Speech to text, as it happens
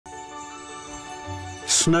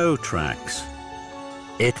Snow tracks.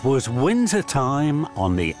 It was winter time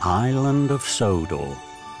on the Island of Sodor.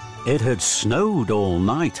 It had snowed all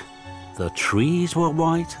night. The trees were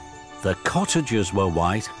white, the cottages were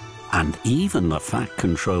white, and even the Fat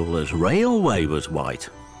Controller's railway was white.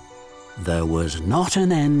 There was not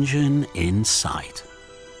an engine in sight.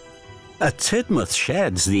 At Tidmouth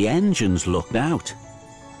Sheds, the engines looked out.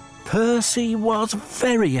 Percy was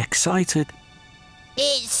very excited.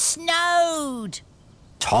 It snowed!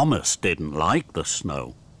 Thomas didn't like the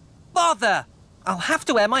snow. Bother! I'll have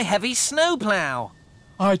to wear my heavy snowplough.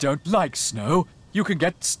 I don't like snow. You can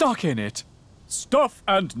get stuck in it. Stuff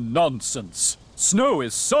and nonsense. Snow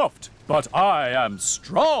is soft, but I am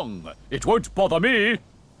strong. It won't bother me.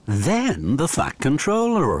 Then the Fat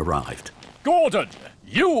Controller arrived. Gordon,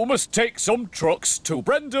 you must take some trucks to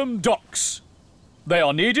Brendam Docks. They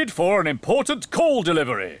are needed for an important coal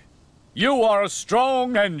delivery. You are a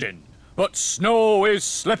strong engine, but snow is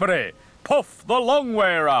slippery. Puff the long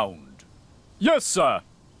way round. Yes, sir.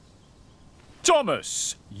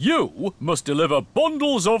 Thomas, you must deliver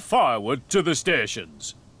bundles of firewood to the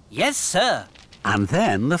stations. Yes, sir. And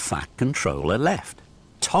then the Fat Controller left.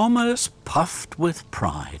 Thomas puffed with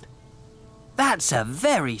pride. That's a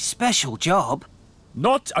very special job.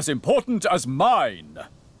 Not as important as mine.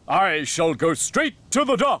 I shall go straight to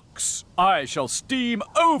the docks. I shall steam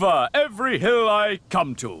over every hill I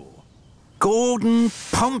come to. Gordon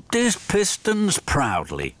pumped his pistons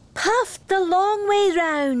proudly. Puffed the long way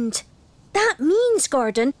round. That means,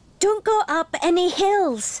 Gordon, don't go up any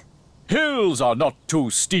hills. Hills are not too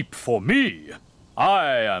steep for me. I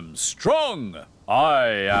am strong. I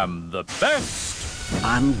am the best.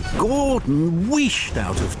 And Gordon wheeshed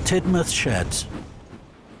out of Tidmouth Sheds.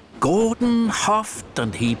 Gordon huffed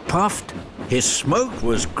and he puffed. His smoke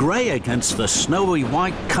was grey against the snowy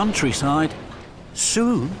white countryside.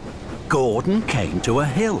 Soon, Gordon came to a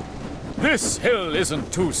hill. This hill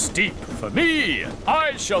isn't too steep for me.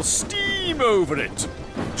 I shall steam over it.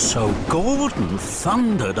 So Gordon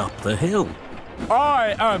thundered up the hill.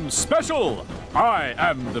 I am special. I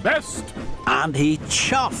am the best. And he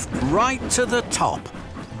chuffed right to the top.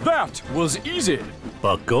 That was easy.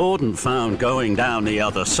 But Gordon found going down the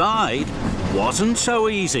other side wasn't so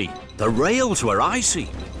easy. The rails were icy.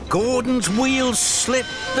 Gordon's wheels slipped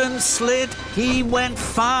and slid. He went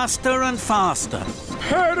faster and faster.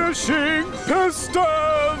 Perishing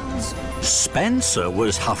pistons! Spencer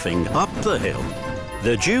was huffing up the hill.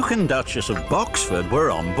 The Duke and Duchess of Boxford were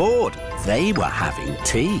on board. They were having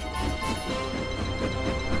tea.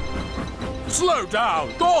 Slow down,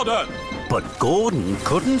 Gordon! But Gordon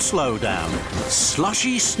couldn't slow down.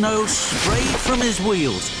 Slushy snow sprayed from his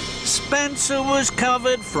wheels. Spencer was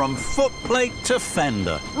covered from footplate to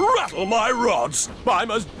fender. Rattle my rods!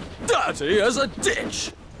 I'm as dirty as a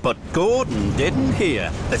ditch! But Gordon didn't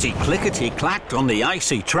hear as he clickety-clacked on the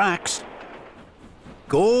icy tracks.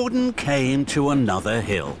 Gordon came to another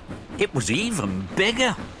hill. It was even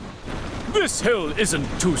bigger. This hill isn't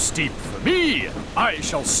too steep for me. I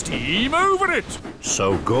shall steam over it.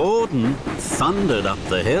 So Gordon thundered up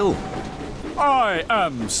the hill. I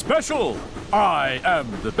am special. I am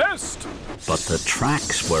the best. But the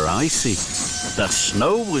tracks were icy. The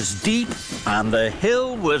snow was deep and the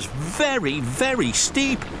hill was very, very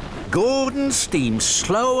steep. Gordon steamed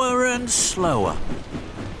slower and slower.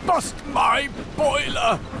 Bust my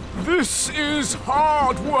boiler. This is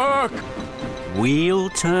hard work. Wheel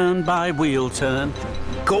turn by wheel turn,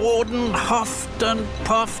 Gordon huffed and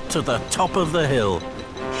puffed to the top of the hill.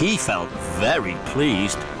 He felt very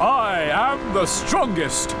pleased. I am the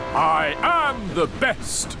strongest. I am the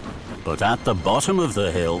best. But at the bottom of the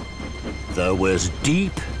hill, there was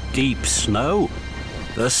deep, deep snow.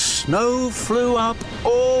 The snow flew up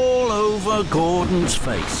all over Gordon's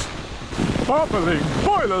face. Bubbling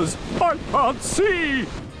boilers, I can't see.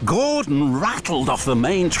 Gordon rattled off the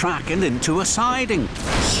main track and into a siding,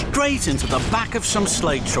 straight into the back of some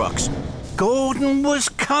slate trucks. Gordon was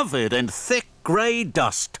covered in thick grey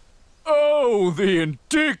dust. Oh, the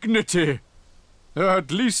indignity!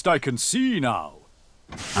 At least I can see now.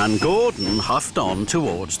 And Gordon huffed on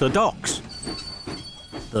towards the docks.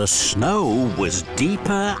 The snow was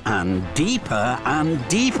deeper and deeper and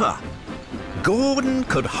deeper. Gordon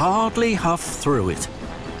could hardly huff through it.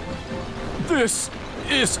 This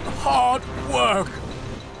is hard work.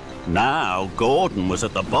 Now Gordon was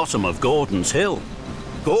at the bottom of Gordon's Hill.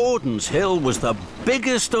 Gordon's Hill was the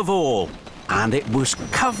biggest of all, and it was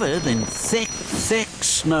covered in thick, thick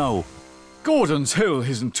snow. Gordon's Hill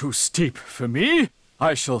isn't too steep for me.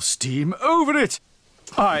 I shall steam over it.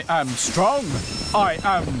 I am strong. I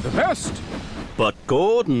am the best. But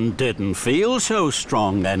Gordon didn't feel so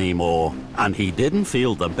strong anymore, and he didn't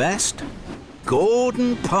feel the best.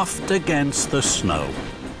 Gordon puffed against the snow.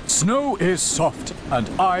 Snow is soft, and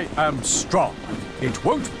I am strong. It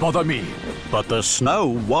won't bother me. But the snow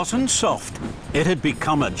wasn't soft. It had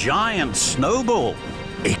become a giant snowball.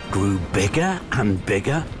 It grew bigger and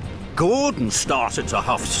bigger. Gordon started to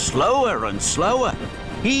huff slower and slower.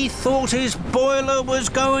 He thought his boiler was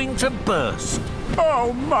going to burst.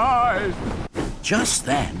 Oh, my! Just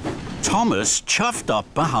then, Thomas chuffed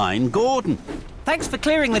up behind Gordon. Thanks for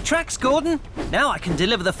clearing the tracks, Gordon. Now I can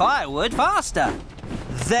deliver the firewood faster.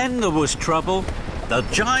 Then there was trouble. The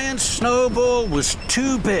giant snowball was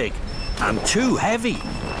too big and too heavy.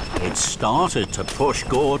 It started to push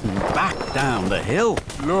Gordon back down the hill.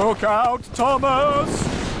 Look out, Thomas!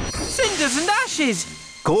 Cinders and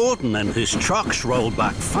ashes! Gordon and his trucks rolled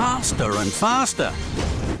back faster and faster.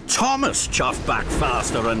 Thomas chuffed back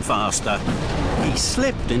faster and faster. He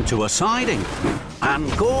slipped into a siding,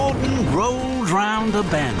 and Gordon rolled round a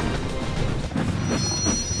bend.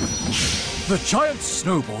 The giant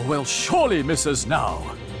snowball will surely miss us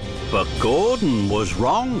now. But Gordon was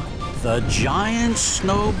wrong. The giant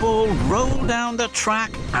snowball rolled down the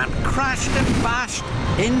track and crashed and bashed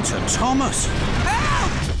into Thomas.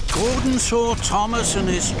 Help! Gordon saw Thomas and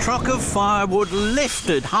his truck of firewood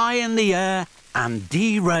lifted high in the air and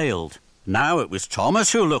derailed. Now it was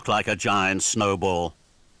Thomas who looked like a giant snowball.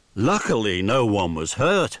 Luckily, no one was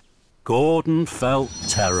hurt. Gordon felt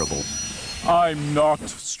terrible. I'm not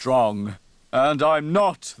strong, and I'm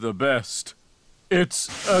not the best. It's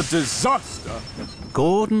a disaster.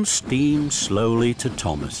 Gordon steamed slowly to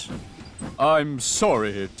Thomas. I'm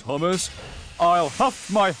sorry, Thomas. I'll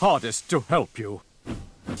huff my hardest to help you.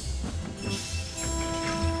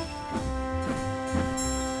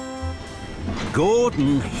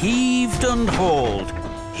 Gordon heaved and hauled.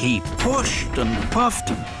 He pushed and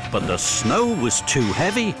puffed, but the snow was too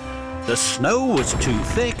heavy. The snow was too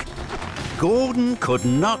thick. Gordon could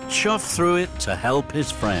not chuff through it to help his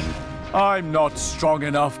friend. I'm not strong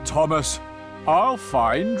enough, Thomas. I'll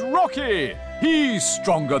find Rocky. He's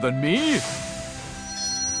stronger than me.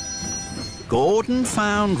 Gordon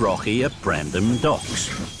found Rocky at Brendam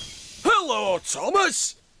Docks. Hello,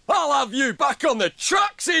 Thomas. I'll have you back on the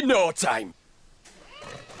tracks in no time.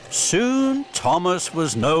 Soon, Thomas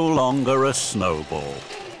was no longer a snowball.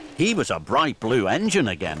 He was a bright blue engine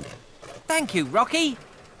again. Thank you, Rocky.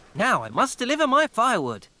 Now I must deliver my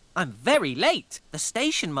firewood. I'm very late. The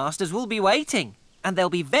station masters will be waiting, and they'll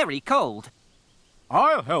be very cold.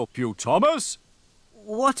 I'll help you, Thomas.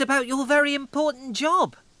 What about your very important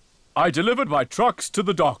job? I delivered my trucks to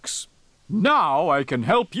the docks. Now I can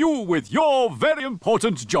help you with your very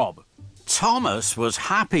important job. Thomas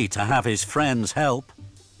was happy to have his friends help.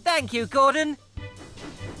 Thank you, Gordon.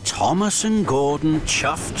 Thomas and Gordon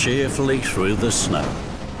chuffed cheerfully through the snow.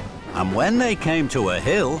 And when they came to a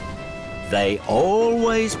hill, they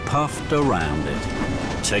always puffed around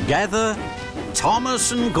it. Together,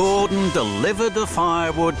 Thomas and Gordon delivered the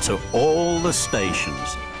firewood to all the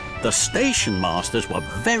stations. The station masters were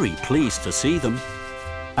very pleased to see them.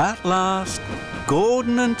 At last,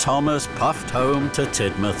 Gordon and Thomas puffed home to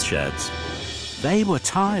Tidmouth Sheds. They were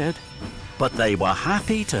tired, but they were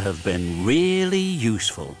happy to have been really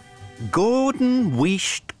useful. Gordon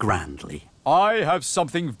wished grandly. I have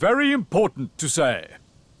something very important to say.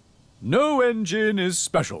 No engine is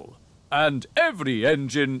special, and every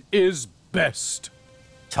engine is best.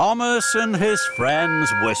 Thomas and his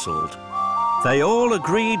friends whistled. They all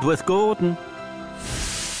agreed with Gordon.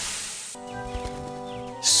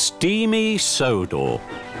 Steamy Sodor.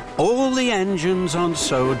 All the engines on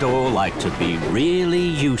Sodor like to be really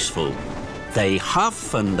useful. They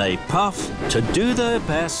huff and they puff to do their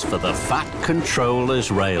best for the Fat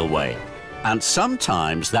Controller's railway. And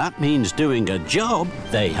sometimes that means doing a job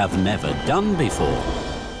they have never done before.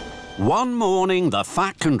 One morning, the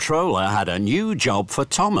Fat Controller had a new job for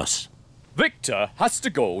Thomas. Victor has to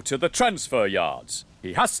go to the transfer yards.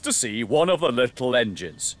 He has to see one of the little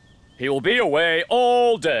engines. He'll be away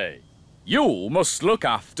all day. You must look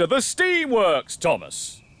after the steamworks,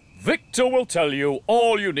 Thomas. Victor will tell you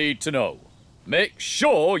all you need to know. Make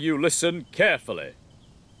sure you listen carefully.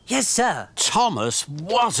 Yes, sir. Thomas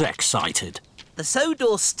was excited. The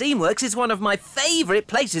Sodor Steamworks is one of my favourite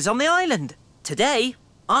places on the island. Today,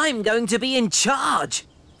 I'm going to be in charge.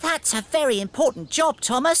 That's a very important job,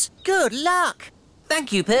 Thomas. Good luck.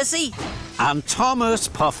 Thank you, Percy. And Thomas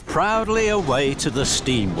puffed proudly away to the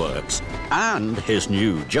steamworks and his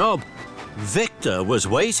new job. Victor was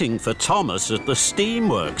waiting for Thomas at the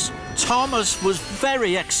steamworks. Thomas was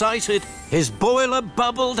very excited. His boiler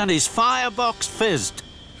bubbled and his firebox fizzed.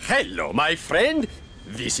 Hello, my friend.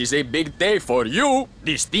 This is a big day for you.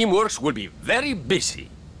 The steamworks will be very busy.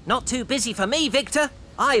 Not too busy for me, Victor.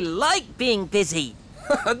 I like being busy.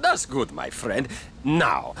 That's good, my friend.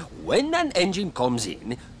 Now, when an engine comes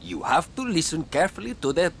in, you have to listen carefully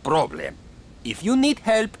to the problem. If you need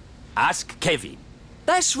help, ask Kevin.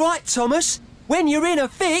 That's right, Thomas. When you're in a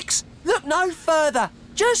fix, look no further.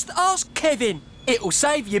 Just ask Kevin. It'll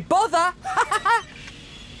save you bother.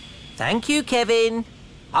 Thank you, Kevin.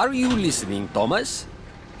 Are you listening, Thomas?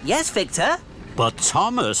 Yes, Victor. But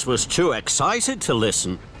Thomas was too excited to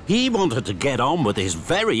listen. He wanted to get on with his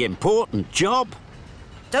very important job.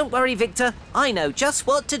 Don't worry, Victor. I know just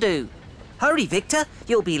what to do. Hurry, Victor.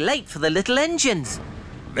 You'll be late for the little engines.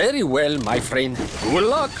 Very well, my friend. Good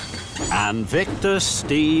luck. And Victor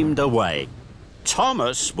steamed away.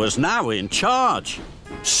 Thomas was now in charge.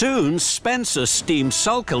 Soon, Spencer steamed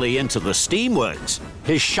sulkily into the steamworks.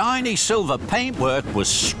 His shiny silver paintwork was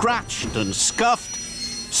scratched and scuffed.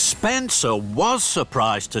 Spencer was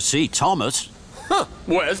surprised to see Thomas. Huh,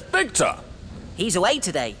 where's Victor? He's away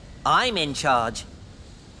today. I'm in charge.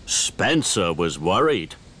 Spencer was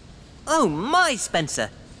worried. Oh, my, Spencer.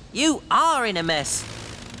 You are in a mess.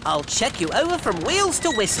 I'll check you over from wheels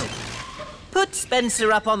to whistle. Put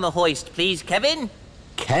Spencer up on the hoist, please, Kevin.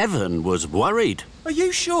 Kevin was worried. Are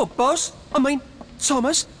you sure, boss? I mean,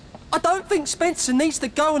 Thomas, I don't think Spencer needs to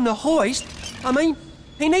go on the hoist. I mean,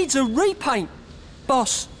 he needs a repaint,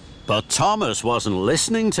 boss. But Thomas wasn't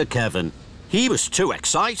listening to Kevin. He was too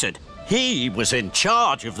excited. He was in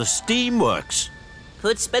charge of the steamworks.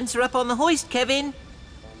 Put Spencer up on the hoist, Kevin.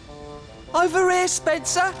 Over here,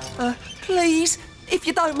 Spencer. Please, if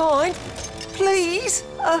you don't mind. Please.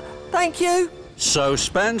 Thank you. So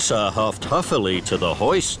Spencer huffed huffily to the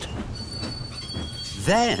hoist.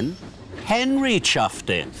 Then Henry chuffed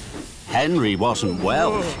in. Henry wasn't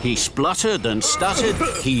well. He spluttered and stuttered.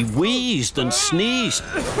 He wheezed and sneezed.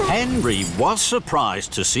 Henry was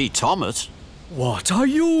surprised to see Thomas. What are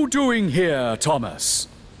you doing here, Thomas?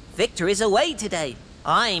 Victor is away today.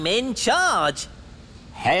 I'm in charge.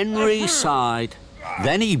 Henry sighed.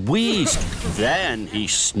 Then he wheezed. Then he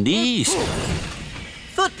sneezed.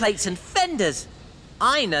 Footplates and fenders.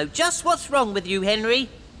 I know just what's wrong with you, Henry.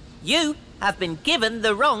 You have been given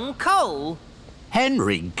the wrong coal.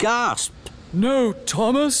 Henry gasped. No,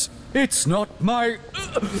 Thomas, it's not my...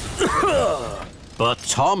 But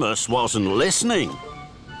Thomas wasn't listening.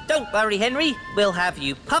 Don't worry, Henry. We'll have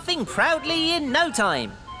you puffing proudly in no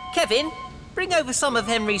time. Kevin, bring over some of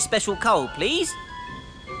Henry's special coal, please.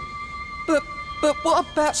 But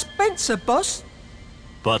what about Spencer, boss?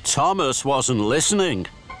 But Thomas wasn't listening.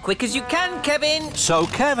 Quick as you can, Kevin. So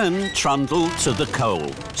Kevin trundled to the coal.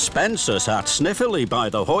 Spencer sat sniffily by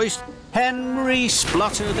the hoist. Henry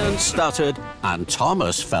spluttered and stuttered, and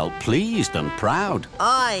Thomas felt pleased and proud.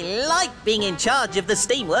 I like being in charge of the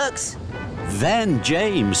steamworks. Then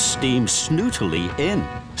James steamed snootily in.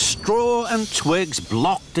 Straw and twigs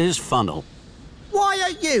blocked his funnel. Why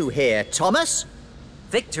are you here, Thomas?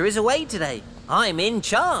 Victor is away today. I'm in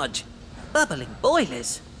charge. Bubbling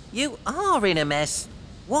boilers. You are in a mess.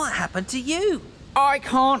 What happened to you? I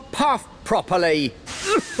can't puff properly.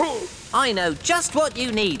 I know just what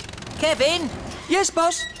you need. Kevin, Yes,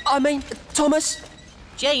 boss. I mean, Thomas.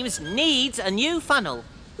 James needs a new funnel.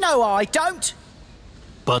 No, I don't.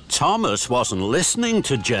 But Thomas wasn't listening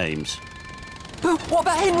to James. But what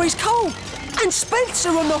about Henry's coal? And Spencer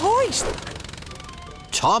on the hoist?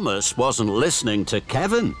 Thomas wasn't listening to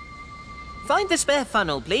Kevin. Find the spare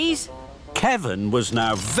funnel, please. Kevin was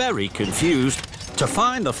now very confused. To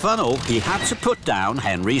find the funnel, he had to put down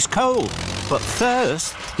Henry's coal. But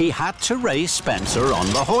first, he had to raise Spencer on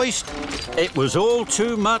the hoist. It was all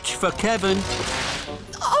too much for Kevin.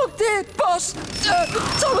 Oh, dear, boss.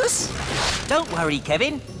 Thomas. Don't worry,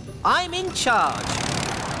 Kevin. I'm in charge.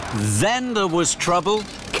 Then there was trouble.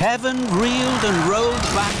 Kevin reeled and rolled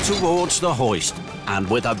back towards the hoist. And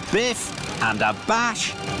with a biff and a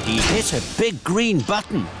bash, he hit a big green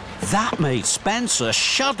button. That made Spencer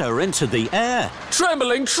shudder into the air.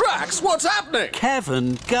 Trembling tracks, what's happening?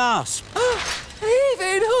 Kevin gasped.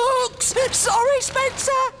 Heaving hooks. Sorry,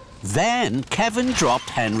 Spencer. Then Kevin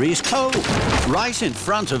dropped Henry's coal right in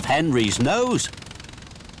front of Henry's nose.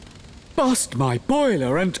 Bust my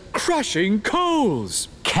boiler and crashing coals.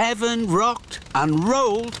 Kevin rocked and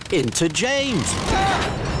rolled into James.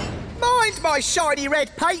 Mind my shiny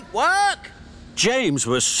red paintwork. James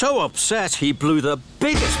was so upset he blew the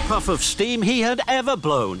biggest puff of steam he had ever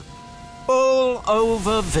blown. All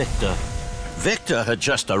over Victor. Victor had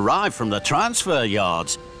just arrived from the transfer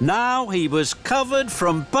yards. Now he was covered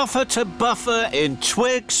from buffer to buffer in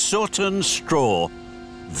twig, soot and straw.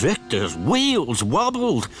 Victor's wheels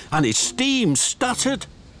wobbled and his steam stuttered.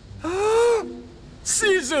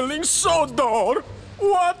 Sizzling Sodor!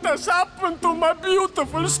 What has happened to my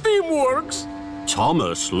beautiful steamworks?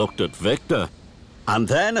 Thomas looked at Victor and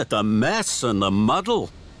then at the mess and the muddle.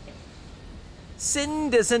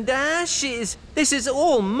 Cinders and ashes. This is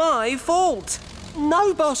all my fault.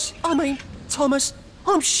 No, boss. I mean, Thomas,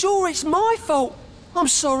 I'm sure it's my fault. I'm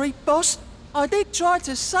sorry, boss. I did try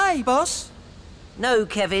to say, boss. No,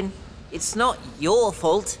 Kevin. It's not your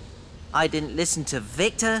fault. I didn't listen to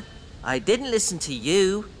Victor. I didn't listen to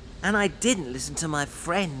you. And I didn't listen to my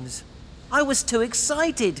friends. I was too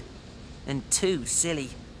excited. And too silly.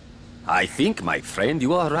 I think, my friend,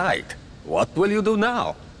 you are right. What will you do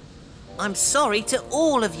now? I'm sorry to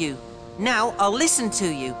all of you. Now I'll listen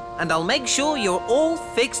to you, and I'll make sure you're all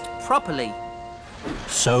fixed properly.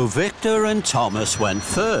 So Victor and Thomas went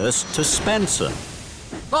first to Spencer.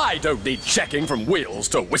 I don't need checking from wheels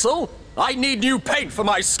to whistle. I need new paint for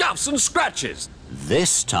my scuffs and scratches.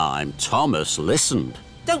 This time Thomas listened.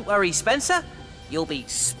 Don't worry, Spencer. You'll be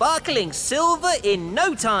sparkling silver in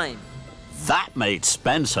no time. That made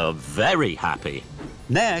Spencer very happy.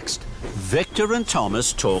 Next, Victor and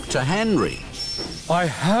Thomas talked to Henry. I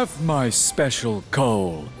have my special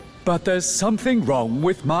coal, but there's something wrong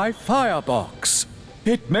with my firebox.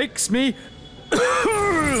 It makes me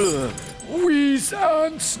wheeze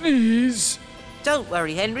and sneeze. Don't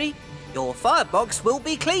worry, Henry. Your firebox will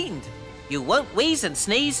be cleaned. You won't wheeze and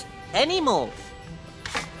sneeze anymore.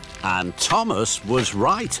 And Thomas was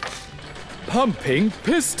right. Pumping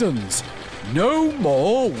pistons. No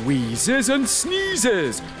more wheezes and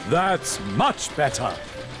sneezes. That's much better.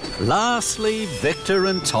 Lastly, Victor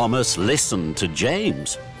and Thomas listened to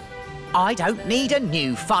James. I don't need a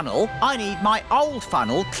new funnel. I need my old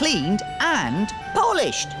funnel cleaned and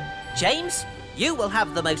polished. James, you will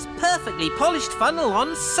have the most perfectly polished funnel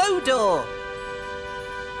on Sodor.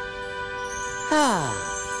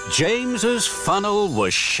 James's funnel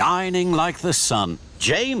was shining like the sun.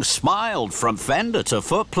 James smiled from fender to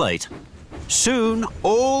footplate. Soon,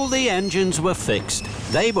 all the engines were fixed.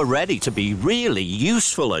 They were ready to be really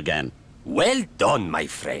useful again. Well done, my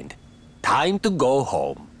friend. Time to go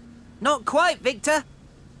home. Not quite, Victor.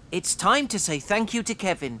 It's time to say thank you to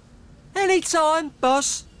Kevin. Anytime,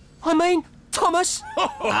 boss. I mean, Thomas.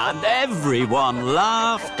 And everyone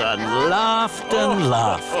laughed and laughed and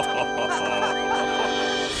laughed.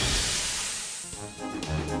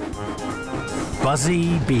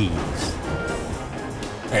 Buzzy bees.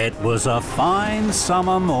 It was a fine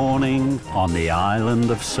summer morning on the island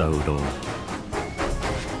of Sodor.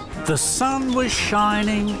 The sun was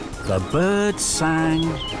shining, the birds sang,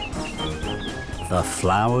 the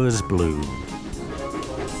flowers bloomed.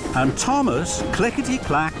 And Thomas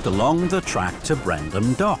clickety-clacked along the track to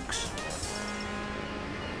Brendam Docks.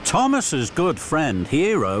 Thomas's good friend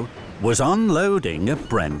Hiro was unloading at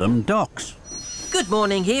Brendam Docks. Good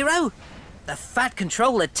morning, Hiro. The Fat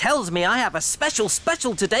Controller tells me I have a special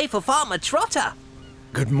today for Farmer Trotter.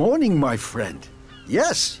 Good morning, my friend.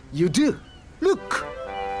 Yes, you do. Look.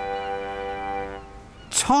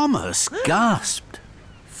 Thomas gasped.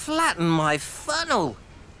 Flatten my funnel.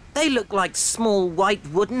 They look like small white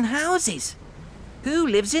wooden houses. Who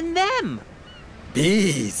lives in them?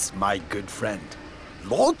 Bees, my good friend.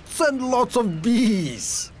 Lots and lots of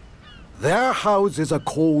bees. Their houses are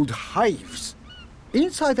called hives.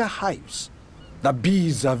 Inside the hives, the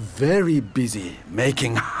bees are very busy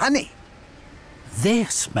making honey.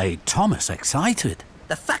 This made Thomas excited.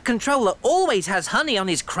 The Fat Controller always has honey on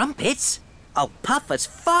his crumpets. I'll puff as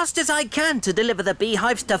fast as I can to deliver the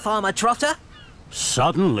beehives to Farmer Trotter.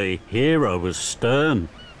 Suddenly, Hiro was stern.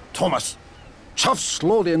 Thomas, chuff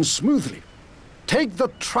slowly and smoothly. Take the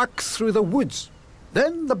truck through the woods.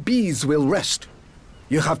 Then the bees will rest.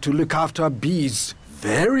 You have to look after bees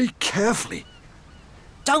very carefully.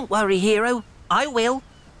 Don't worry, Hiro. I will.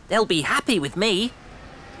 They'll be happy with me.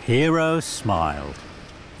 Hiro smiled.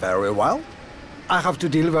 Very well. I have to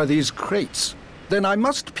deliver these crates. Then I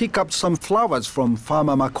must pick up some flowers from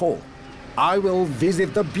Farmer McCall. I will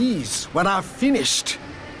visit the bees when I've finished.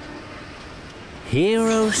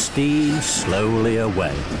 Hiro steamed slowly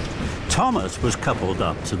away. Thomas was coupled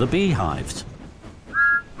up to the beehives.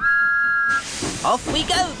 Off we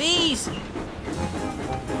go, bees!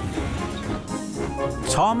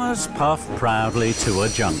 Thomas puffed proudly to a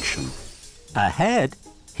junction. Ahead,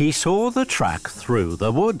 he saw the track through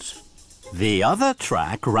the woods. The other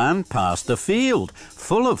track ran past a field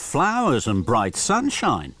full of flowers and bright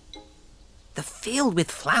sunshine. The field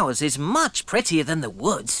with flowers is much prettier than the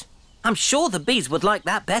woods. I'm sure the bees would like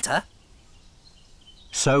that better.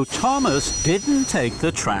 So Thomas didn't take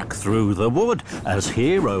the track through the wood, as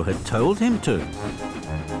Hiro had told him to.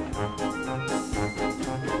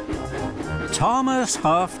 Thomas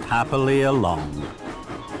huffed happily along.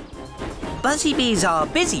 Buzzy bees are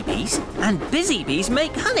busy bees, and busy bees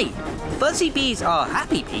make honey. Buzzy bees are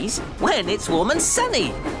happy bees when it's warm and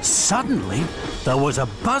sunny. Suddenly, there was a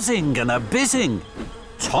buzzing and a bizzing.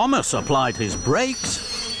 Thomas applied his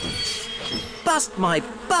brakes. Bust my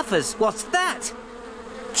buffers, what's that?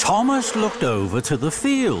 Thomas looked over to the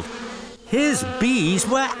field. His bees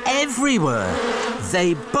were everywhere.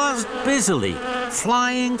 They buzzed busily,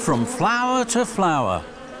 flying from flower to flower.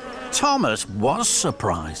 Thomas was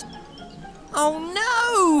surprised. Oh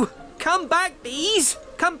no! Come back, bees!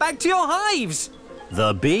 Come back to your hives!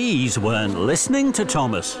 The bees weren't listening to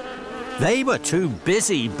Thomas. They were too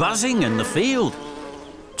busy buzzing in the field.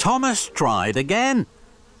 Thomas tried again.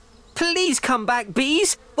 Please come back,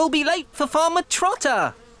 bees! We'll be late for Farmer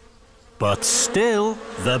Trotter! But still,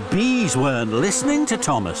 the bees weren't listening to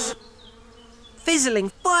Thomas.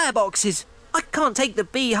 Fizzling fireboxes! I can't take the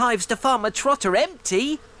beehives to Farmer Trotter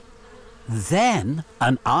empty! Then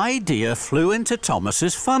an idea flew into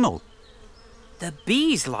Thomas's funnel. The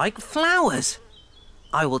bees like flowers.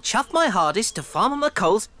 I will chuff my hardest to Farmer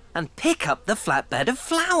McColl's and pick up the flatbed of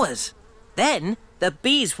flowers. Then the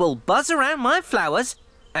bees will buzz around my flowers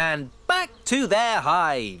and back to their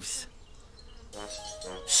hives.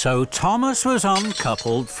 So Thomas was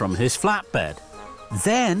uncoupled from his flatbed.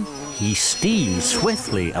 Then he steamed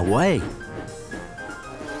swiftly away.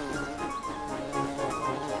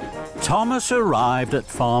 Thomas arrived at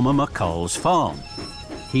Farmer McColl's farm.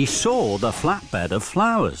 He saw the flatbed of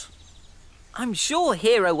flowers. I'm sure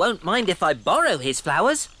Hiro won't mind if I borrow his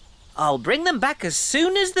flowers. I'll bring them back as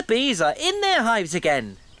soon as the bees are in their hives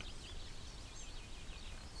again.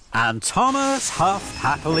 And Thomas huffed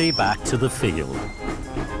happily back to the field.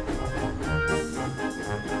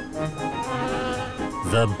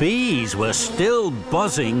 The bees were still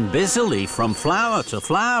buzzing busily from flower to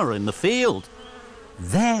flower in the field.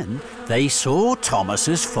 Then they saw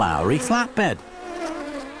Thomas's flowery flatbed.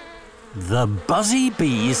 The buzzy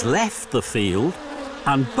bees left the field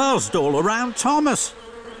and buzzed all around Thomas.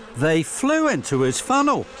 They flew into his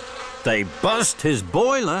funnel. They buzzed his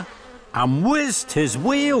boiler and whizzed his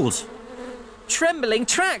wheels. Trembling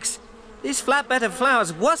tracks! This flatbed of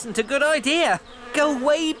flowers wasn't a good idea. Go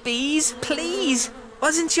away, bees, please.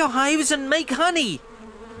 Buzz into your hives and make honey.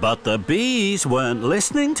 But the bees weren't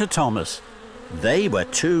listening to Thomas. They were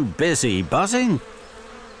too busy buzzing.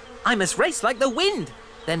 I must race like the wind.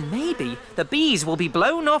 Then maybe the bees will be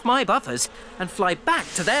blown off my buffers and fly back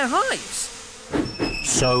to their hives.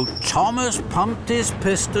 So Thomas pumped his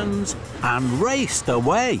pistons and raced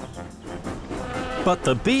away. But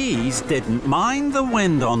the bees didn't mind the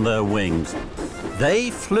wind on their wings.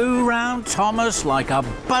 They flew round Thomas like a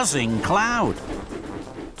buzzing cloud.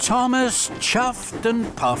 Thomas chuffed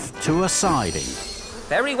and puffed to a siding.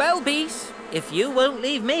 Very well, bees. If you won't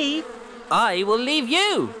leave me, I will leave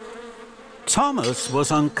you. Thomas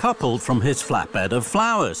was uncoupled from his flatbed of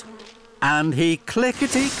flowers, and he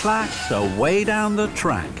clickety-clacked away down the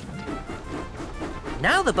track.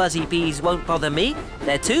 Now the buzzy bees won't bother me.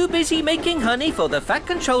 They're too busy making honey for the Fat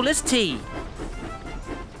Controller's tea.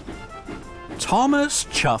 Thomas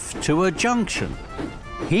chuffed to a junction.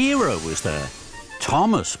 Hiro was there.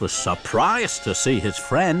 Thomas was surprised to see his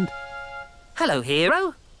friend. Hello,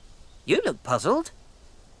 Hiro. You look puzzled.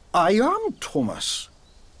 I am Thomas.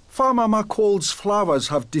 Farmer McColl's flowers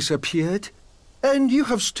have disappeared, and you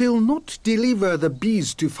have still not delivered the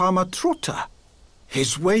bees to Farmer Trotter.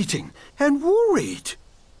 He's waiting and worried.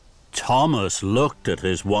 Thomas looked at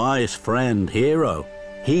his wise friend Hiro.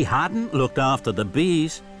 He hadn't looked after the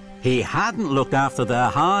bees, he hadn't looked after their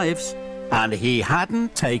hives, and he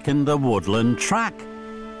hadn't taken the woodland track.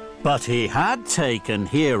 But he had taken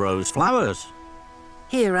Hiro's flowers.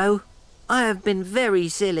 Hiro, I have been very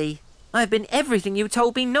silly. I have been everything you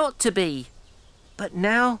told me not to be. But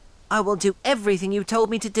now I will do everything you told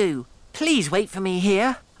me to do. Please wait for me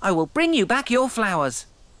here. I will bring you back your flowers.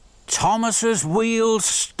 Thomas's wheels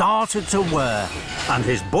started to whir and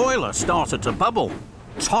his boiler started to bubble.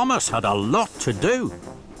 Thomas had a lot to do.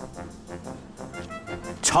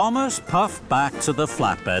 Thomas puffed back to the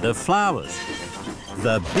flatbed of flowers.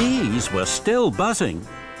 The bees were still buzzing,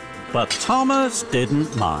 but Thomas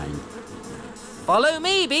didn't mind. Follow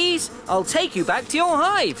me, bees. I'll take you back to your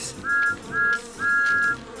hives.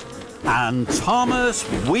 And Thomas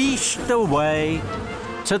wheeshed away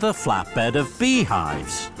to the flatbed of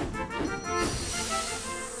beehives.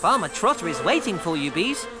 Farmer Trotter is waiting for you,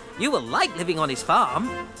 bees. You will like living on his farm.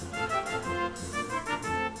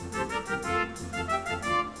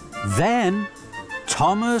 Then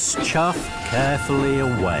Thomas chuffed carefully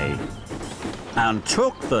away and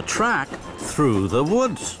took the track through the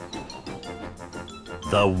woods.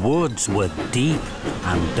 The woods were deep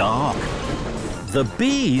and dark. The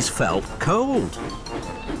bees felt cold.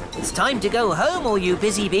 It's time to go home, all you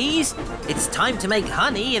busy bees. It's time to make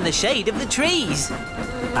honey in the shade of the trees.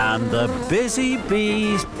 And the busy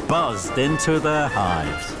bees buzzed into their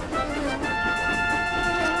hives.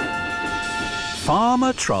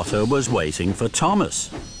 Farmer Trotter was waiting for Thomas.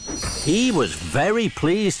 He was very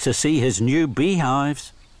pleased to see his new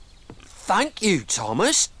beehives. Thank you,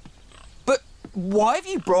 Thomas. But why have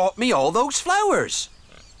you brought me all those flowers?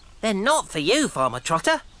 They're not for you, Farmer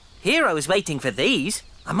Trotter. Hiro is waiting for these.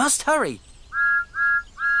 I must hurry.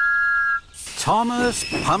 Thomas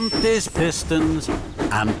pumped his pistons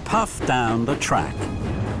and puffed down the track.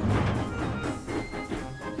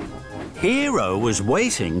 Hiro was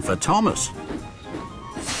waiting for Thomas.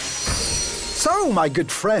 So, my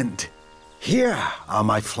good friend, here are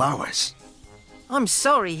my flowers. I'm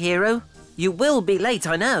sorry, Hiro. You will be late,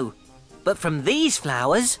 I know. But from these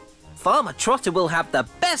flowers, Farmer Trotter will have the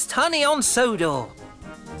best honey on Sodor.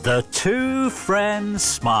 The two friends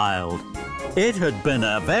smiled. It had been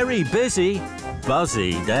a very busy,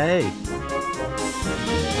 buzzy day.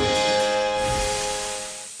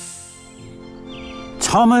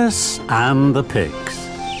 Thomas and the pigs.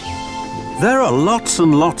 There are lots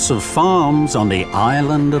and lots of farms on the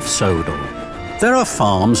island of Sodor. There are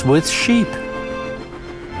farms with sheep.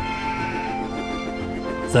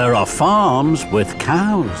 There are farms with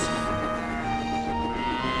cows.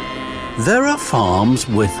 There are farms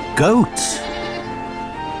with goats.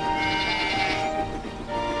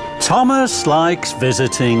 Thomas likes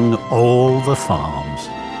visiting all the farms,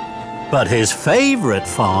 but his favourite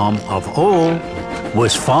farm of all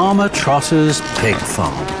was Farmer Trotter's pig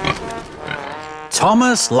farm.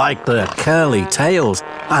 Thomas liked their curly tails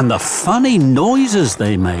and the funny noises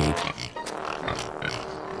they made.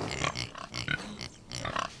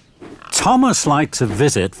 Thomas liked to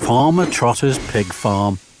visit Farmer Trotter's pig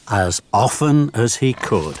farm as often as he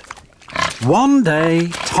could. One day,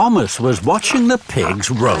 Thomas was watching the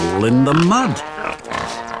pigs roll in the mud.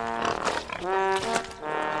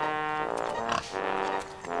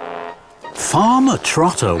 Farmer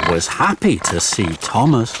Trotter was happy to see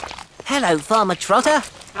Thomas. Hello, Farmer Trotter.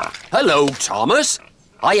 Hello, Thomas.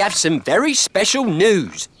 I have some very special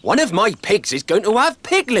news. One of my pigs is going to have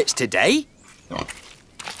piglets today.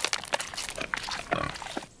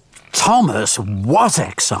 Thomas was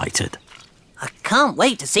excited. I can't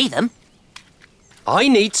wait to see them. I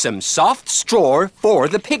need some soft straw for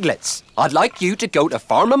the piglets. I'd like you to go to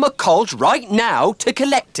Farmer McCall's right now to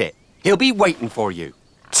collect it. He'll be waiting for you.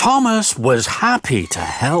 Thomas was happy to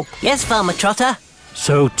help. Yes, Farmer Trotter.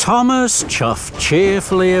 So Thomas chuffed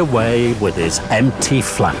cheerfully away with his empty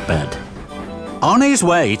flatbed. On his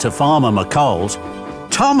way to Farmer McCall's,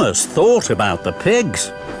 Thomas thought about the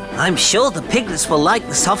pigs. I'm sure the piglets will like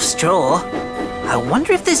the soft straw. I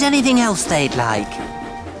wonder if there's anything else they'd like.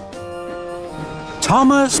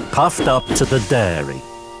 Thomas puffed up to the dairy.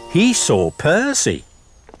 He saw Percy.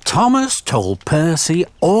 Thomas told Percy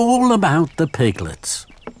all about the piglets.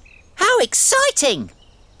 How exciting!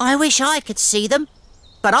 I wish I could see them,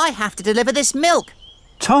 but I have to deliver this milk.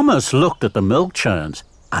 Thomas looked at the milk churns.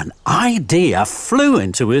 An idea flew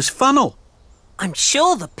into his funnel. I'm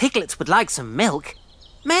sure the piglets would like some milk.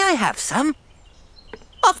 May I have some?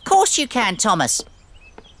 Of course you can, Thomas.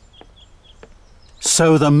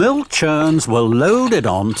 So the milk churns were loaded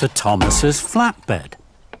onto Thomas's flatbed.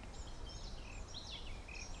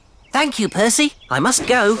 Thank you, Percy. I must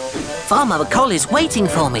go. Farmer McCall is waiting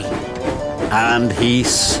for me. And he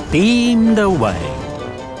steamed away.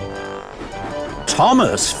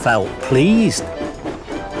 Thomas felt pleased.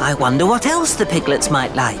 I wonder what else the piglets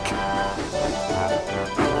might like.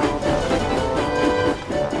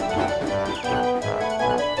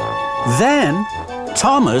 Then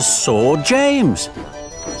Thomas saw James.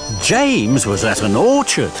 James was at an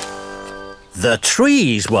orchard. The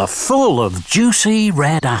trees were full of juicy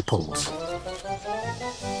red apples.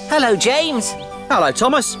 Hello, James. Hello,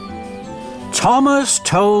 Thomas. Thomas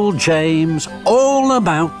told James all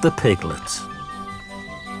about the piglets.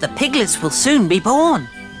 The piglets will soon be born.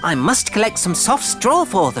 I must collect some soft straw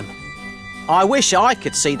for them. I wish I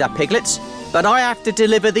could see the piglets, but I have to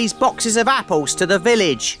deliver these boxes of apples to the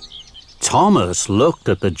village. Thomas looked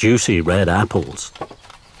at the juicy red apples.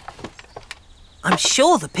 I'm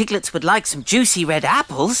sure the piglets would like some juicy red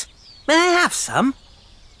apples. May I have some?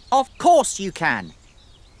 Of course you can.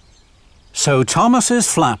 So Thomas's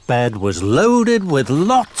flatbed was loaded with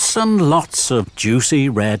lots and lots of juicy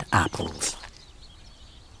red apples.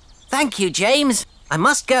 Thank you, James. I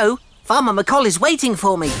must go. Farmer McColl is waiting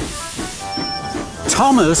for me.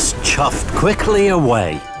 Thomas chuffed quickly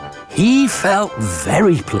away. He felt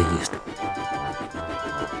very pleased.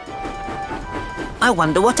 I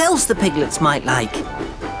wonder what else the piglets might like.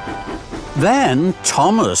 Then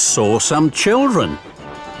Thomas saw some children.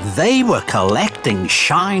 They were collecting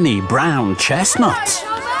shiny brown chestnuts.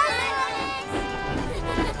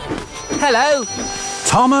 Hello.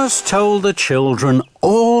 Thomas told the children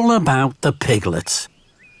all about the piglets.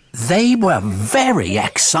 They were very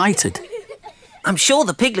excited. I'm sure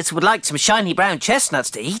the piglets would like some shiny brown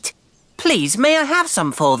chestnuts to eat. Please, may I have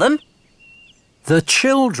some for them? The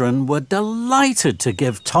children were delighted to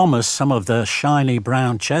give Thomas some of the shiny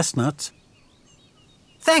brown chestnuts.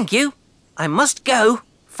 Thank you. I must go.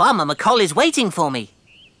 Farmer McColl is waiting for me.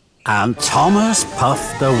 And Thomas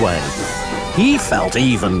puffed away. He felt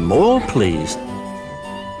even more pleased.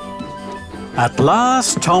 At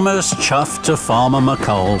last, Thomas chuffed to Farmer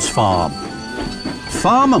McColl's farm.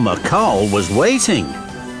 Farmer McColl was waiting.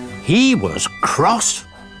 He was cross.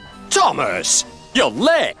 Thomas, you're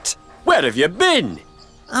late. Where have you been?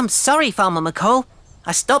 I'm sorry, Farmer McColl.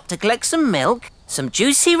 I stopped to collect some milk, some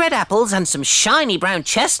juicy red apples and some shiny brown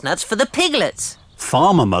chestnuts for the piglets.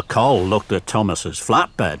 Farmer McColl looked at Thomas's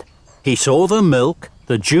flatbed. He saw the milk,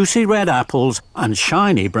 the juicy red apples and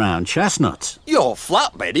shiny brown chestnuts. Your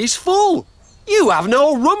flatbed is full. You have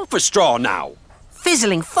no room for straw now.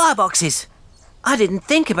 Fizzling fireboxes. I didn't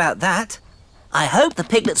think about that. I hope the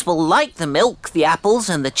piglets will like the milk, the apples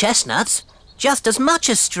and the chestnuts just as much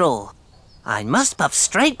as straw. I must puff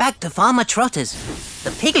straight back to Farmer Trotter's.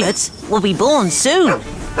 The piglets will be born soon.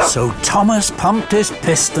 So Thomas pumped his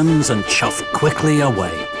pistons and chuffed quickly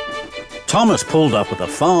away. Thomas pulled up at the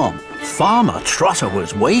farm. Farmer Trotter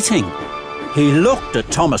was waiting. He looked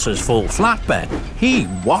at Thomas's full flatbed. He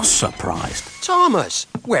was surprised. Thomas,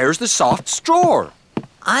 where's the soft straw?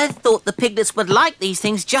 I thought the piglets would like these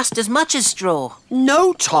things just as much as straw.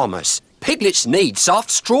 No, Thomas. Piglets need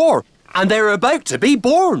soft straw, and they're about to be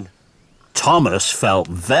born. Thomas felt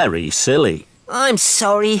very silly. I'm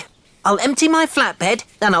sorry. I'll empty my flatbed,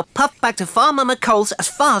 then I'll puff back to Farmer McColl's as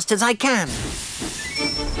fast as I can.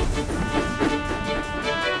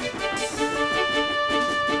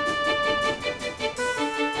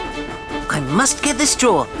 I must get the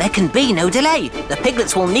straw. There can be no delay. The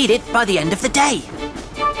piglets will need it by the end of the day.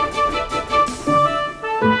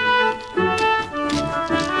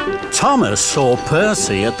 Thomas saw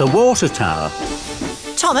Percy at the water tower.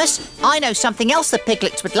 Thomas, I know something else the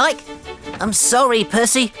piglets would like. I'm sorry,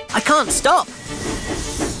 Percy. I can't stop.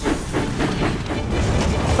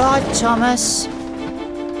 Bye, Thomas.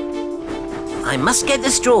 I must get the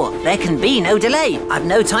straw. There can be no delay. I've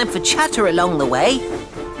no time for chatter along the way.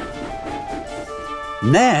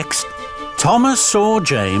 Next, Thomas saw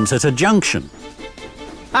James at a junction.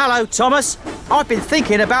 Hello, Thomas. I've been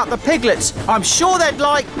thinking about the piglets. I'm sure they'd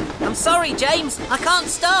like... I'm sorry, James. I can't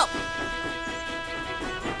stop.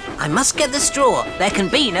 I must get the straw. There can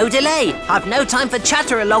be no delay. I've no time for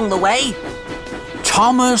chatter along the way.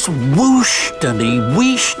 Thomas whooshed and he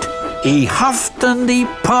wheeshed. He huffed and he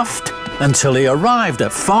puffed until he arrived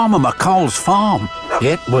at Farmer McColl's farm.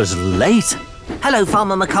 It was late. Hello,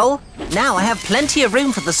 Farmer McColl. Now I have plenty of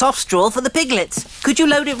room for the soft straw for the piglets. Could you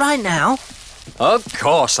load it right now? Of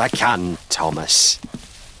course I can, Thomas.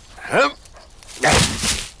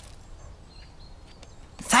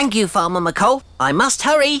 Thank you, Farmer McColl. I must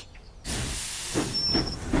hurry.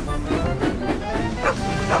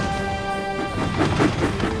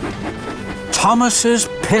 Thomas's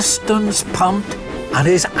pistons pumped and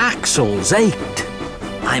his axles ached.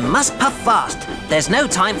 I must puff fast. There's no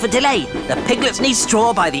time for delay. The piglets need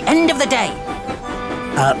straw by the end of the day.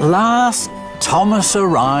 At last, Thomas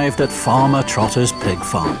arrived at Farmer Trotter's pig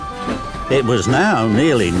farm. It was now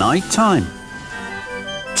nearly night time.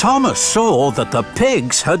 Thomas saw that the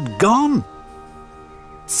pigs had gone.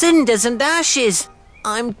 Cinders and ashes.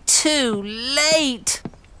 I'm too late.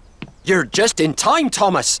 You're just in time,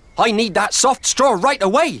 Thomas. I need that soft straw right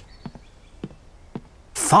away.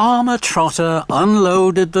 Farmer Trotter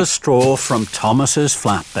unloaded the straw from Thomas's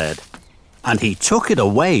flatbed, and he took it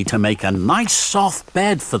away to make a nice soft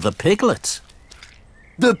bed for the piglets.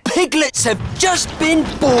 The piglets have just been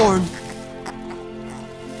born.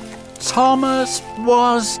 Thomas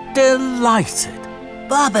was delighted.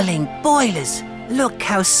 Bubbling boilers. Look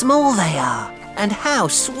how small they are, and how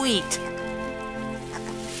sweet.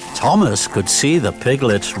 Thomas could see the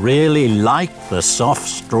piglets really liked the soft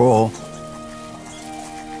straw.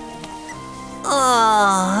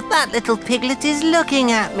 Oh, that little piglet is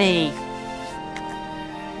looking at me.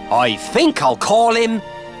 I think I'll call him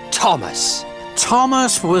Thomas.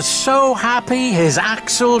 Thomas was so happy his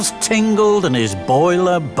axles tingled and his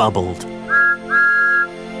boiler bubbled.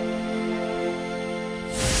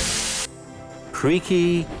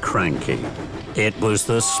 Creaky Cranky. It was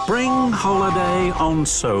the spring holiday on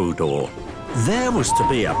Sodor. There was to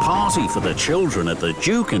be a party for the children at the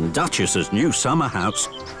Duke and Duchess's new summer house.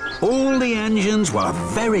 All the engines were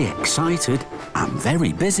very excited and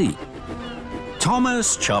very busy.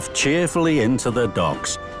 Thomas chuffed cheerfully into the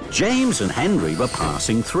docks. James and Henry were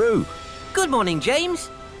passing through. Good morning, James.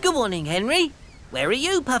 Good morning, Henry. Where are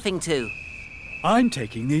you puffing to? I'm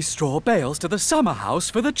taking these straw bales to the summer house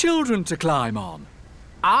for the children to climb on.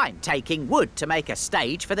 I'm taking wood to make a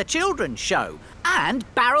stage for the children's show and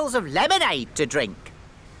barrels of lemonade to drink.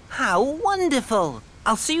 How wonderful.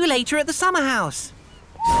 I'll see you later at the summer house.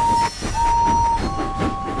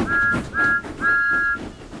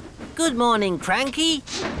 Good morning, Cranky.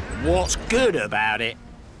 What's good about it?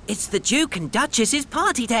 It's the Duke and Duchess's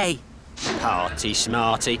party day. Party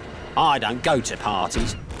smarty. I don't go to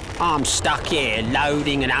parties. I'm stuck here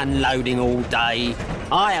loading and unloading all day.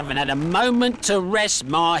 I haven't had a moment to rest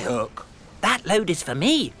my hook. That load is for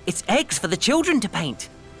me. It's eggs for the children to paint.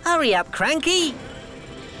 Hurry up, Cranky.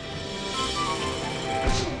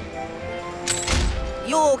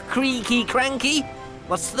 You're Creaky Cranky.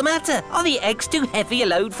 What's the matter? Are the eggs too heavy a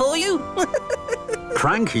load for you?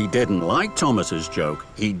 Cranky didn't like Thomas's joke.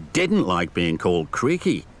 He didn't like being called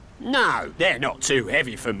Creaky. No, they're not too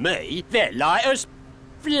heavy for me. They're light as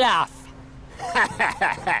fluff.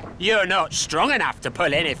 You're not strong enough to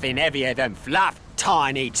pull anything heavier than fluff,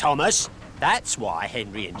 Tiny Thomas. That's why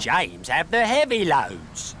Henry and James have the heavy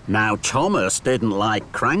loads. Now, Thomas didn't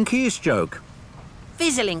like Cranky's joke.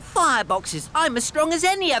 Fizzling fireboxes. I'm as strong as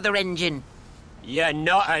any other engine. You're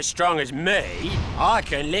not as strong as me. I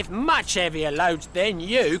can lift much heavier loads than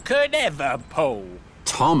you could ever pull.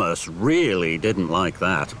 Thomas really didn't like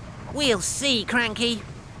that. We'll see, Cranky.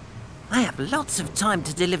 I have lots of time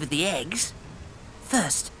to deliver the eggs.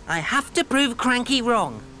 First, I have to prove Cranky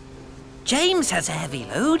wrong. James has a heavy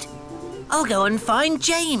load. I'll go and find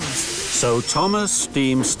James. So Thomas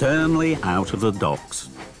steamed sternly out of the docks.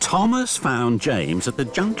 Thomas found James at the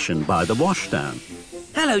junction by the washdown.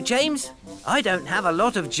 Hello, James. I don't have a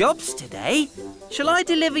lot of jobs today. Shall I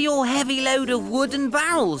deliver your heavy load of wood and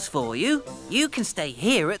barrels for you? You can stay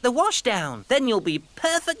here at the washdown. Then you'll be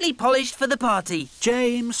perfectly polished for the party.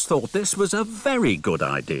 James thought this was a very good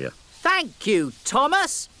idea. Thank you,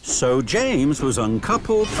 Thomas. So James was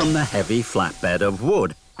uncoupled from the heavy flatbed of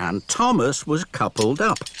wood, and Thomas was coupled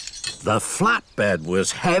up. The flatbed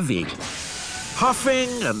was heavy.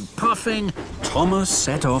 Huffing and puffing, Thomas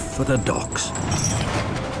set off for the docks.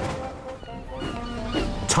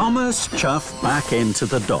 Thomas chuffed back into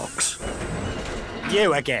the docks.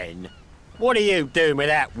 You again? What are you doing with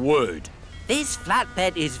that wood? This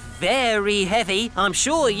flatbed is very heavy. I'm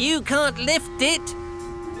sure you can't lift it.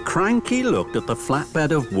 Cranky looked at the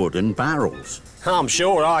flatbed of wood and barrels. I'm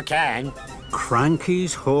sure I can.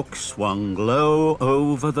 Cranky's hook swung low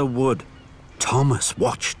over the wood. Thomas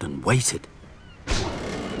watched and waited.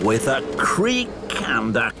 With a creak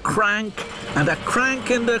and a crank and a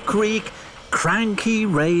crank and a creak, Cranky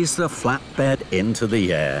raised the flatbed into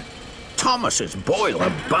the air. Thomas's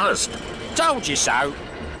boiler buzzed. Told you so.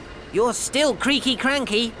 You're still Creaky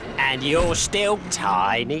Cranky. And you're still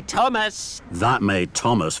Tiny Thomas. That made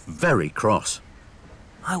Thomas very cross.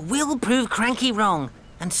 I will prove Cranky wrong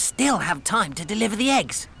and still have time to deliver the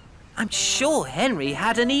eggs. I'm sure Henry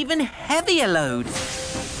had an even heavier load.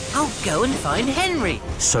 I'll go and find Henry.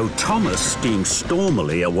 So Thomas steamed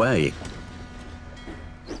stormily away.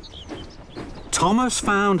 Thomas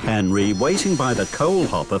found Henry waiting by the coal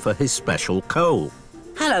hopper for his special coal.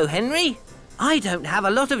 Hello, Henry. I don't have a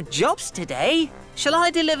lot of jobs today. Shall I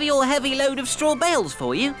deliver your heavy load of straw bales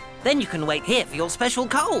for you? Then you can wait here for your special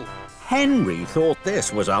coal. Henry thought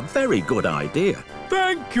this was a very good idea.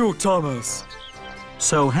 Thank you, Thomas.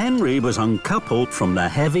 So Henry was uncoupled from the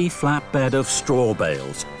heavy flatbed of straw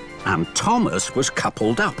bales, and Thomas was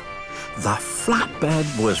coupled up. The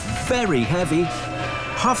flatbed was very heavy.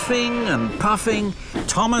 Huffing and puffing,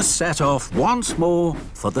 Thomas set off once more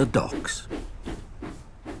for the docks.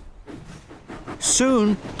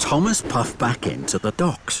 Soon, Thomas puffed back into the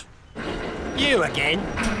docks. You again?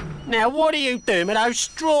 Now, what are you doing with those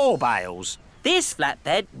straw bales? This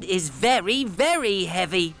flatbed is very, very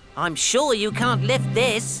heavy. I'm sure you can't lift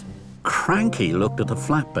this. Cranky looked at the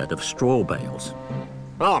flatbed of straw bales.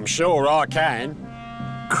 I'm sure I can.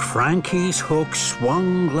 Cranky's hook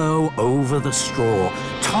swung low over the straw.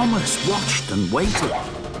 Thomas watched and waited.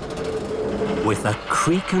 With a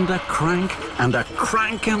creak and a crank, and a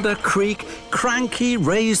crank and a creak, Cranky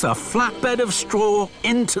raised a flatbed of straw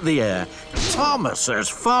into the air. Thomas's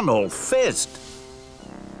funnel fizzed.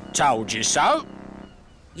 Told you so.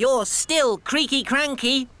 You're still Creaky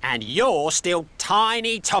Cranky. And you're still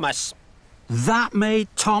Tiny Thomas. That made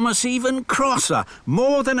Thomas even crosser.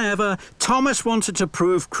 More than ever, Thomas wanted to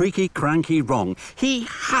prove Creaky Cranky wrong. He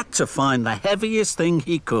had to find the heaviest thing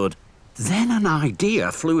he could. Then an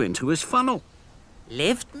idea flew into his funnel.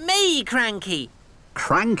 Lift me, Cranky.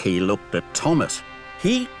 Cranky looked at Thomas.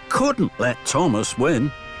 He couldn't let Thomas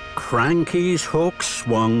win. Cranky's hook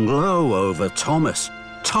swung low over Thomas.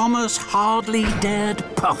 Thomas hardly dared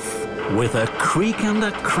puff. With a creak and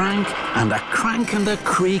a crank, and a crank and a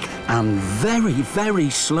creak, and very, very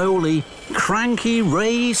slowly, Cranky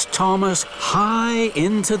raised Thomas high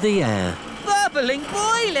into the air. Bubbling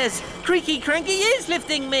boilers! Creaky Cranky is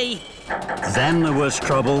lifting me. Then there was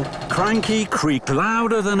trouble. Cranky creaked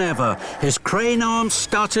louder than ever. His crane arm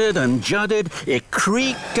stuttered and judded. It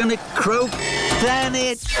creaked and it croaked. Then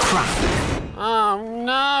it cracked. Oh,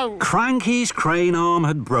 no. Cranky's crane arm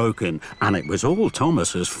had broken, and it was all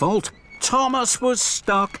Thomas's fault. Thomas was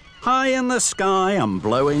stuck high in the sky and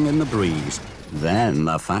blowing in the breeze. Then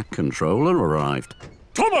the Fat Controller arrived.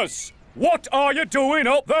 Thomas, what are you doing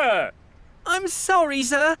up there? I'm sorry,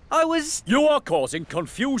 sir. I was... You are causing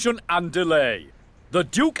confusion and delay. The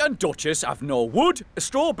Duke and Duchess have no wood,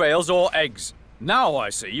 straw bales or eggs. Now I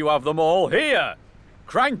see you have them all here.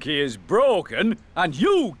 Cranky is broken, and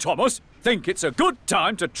you, Thomas, think it's a good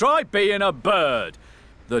time to try being a bird.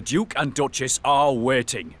 The Duke and Duchess are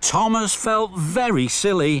waiting. Thomas felt very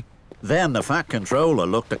silly. Then the Fat Controller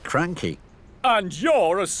looked at Cranky. And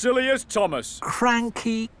you're as silly as Thomas.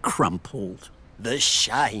 Cranky crumpled. The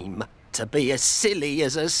shame to be as silly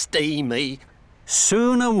as a Steamy.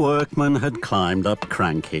 Soon a workman had climbed up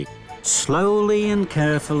Cranky. Slowly and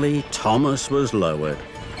carefully, Thomas was lowered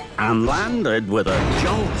and landed with a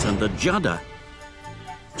jolt and a judder.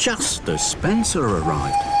 Just as Spencer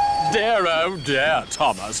arrived. Dear, oh dear,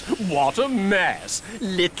 Thomas. What a mess.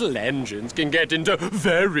 Little engines can get into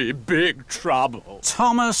very big trouble.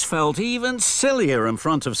 Thomas felt even sillier in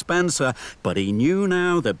front of Spencer, but he knew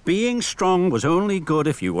now that being strong was only good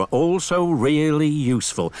if you were also really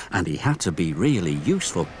useful, and he had to be really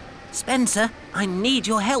useful. Spencer, I need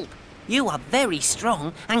your help. You are very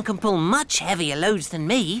strong and can pull much heavier loads than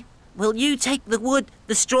me. Will you take the wood,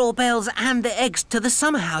 the straw bales and the eggs to the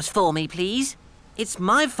summer house for me, please? It's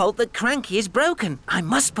my fault that Cranky is broken. I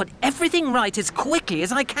must put everything right as quickly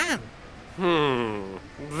as I can.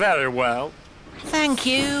 Very well. Thank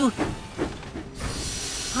you.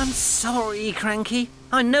 I'm sorry, Cranky.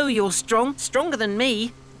 I know you're strong, stronger than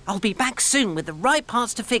me. I'll be back soon with the right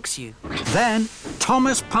parts to fix you. Then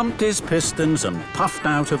Thomas pumped his pistons and puffed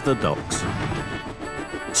out of the docks.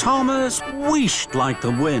 Thomas wheeshed like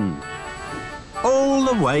the wind, all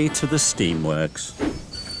the way to the steamworks.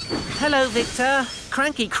 Hello, Victor.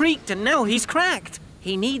 Cranky creaked and now he's cracked.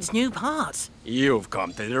 He needs new parts. You've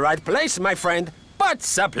come to the right place, my friend.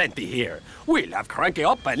 Parts are plenty here. We'll have Cranky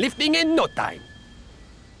up and lifting in no time.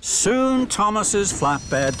 Soon Thomas's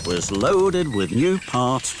flatbed was loaded with new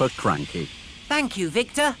parts for Cranky. Thank you,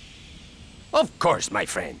 Victor. Of course, my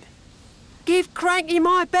friend. Give Cranky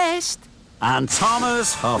my best. And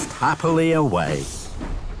Thomas huffed happily away.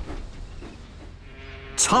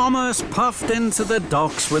 Thomas puffed into the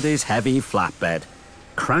docks with his heavy flatbed.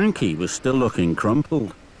 Cranky was still looking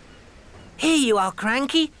crumpled. Here you are,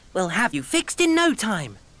 Cranky. We'll have you fixed in no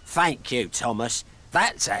time. Thank you, Thomas.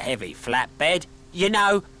 That's a heavy flatbed. You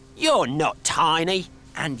know, you're not tiny.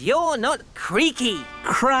 And you're not creaky.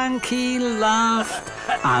 Cranky laughed,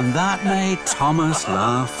 and that made Thomas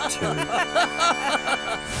laugh too.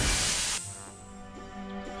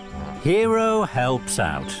 Hiro Helps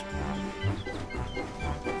Out.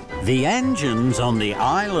 The engines on the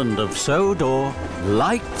Island of Sodor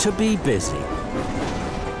like to be busy.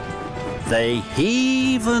 They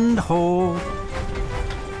heave and haul.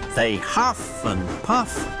 They huff and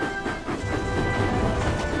puff.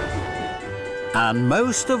 And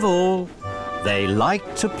most of all, they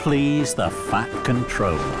like to please the Fat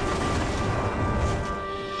Controller.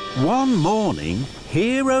 One morning,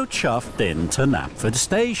 Hiro chuffed into Knapford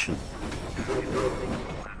Station.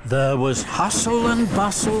 There was hustle and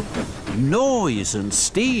bustle, noise and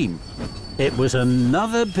steam. It was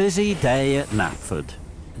another busy day at Knapford.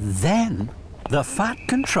 Then, the Fat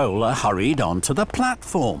Controller hurried onto the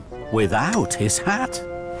platform without his hat.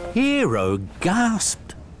 Hiro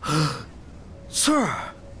gasped. Sir,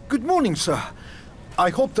 good morning, sir. I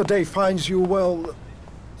hope the day finds you well,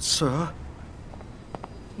 sir.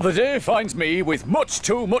 The day finds me with much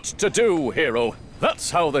too much to do, Hiro. That's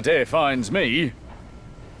how the day finds me.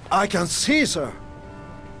 I can see, sir.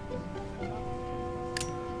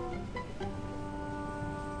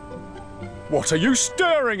 What are you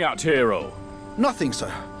staring at, Hiro? Nothing,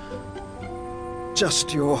 sir.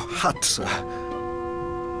 Just your hat, sir.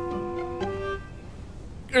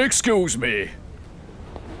 Excuse me.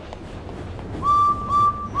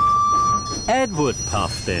 Edward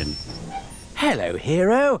puffed in. Hello,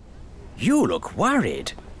 Hiro. You look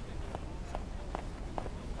worried.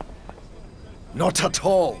 Not at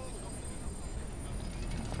all.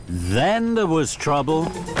 Then there was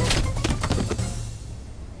trouble.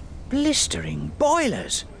 Blistering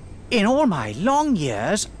boilers. In all my long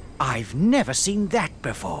years, I've never seen that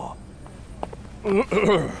before.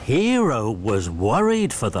 Hiro was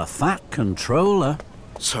worried for the Fat Controller.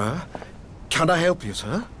 Sir, can I help you,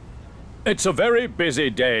 sir? It's a very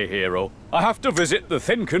busy day, Hiro. I have to visit the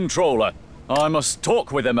Thin Controller. I must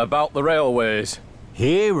talk with him about the railways.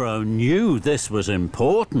 Hiro knew this was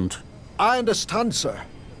important. I understand, sir.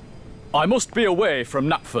 I must be away from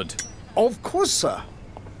Knapford. Of course, sir.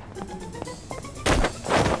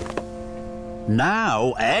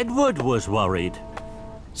 Now Edward was worried.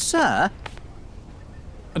 Sir?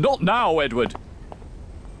 Not now, Edward.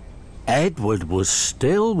 Edward was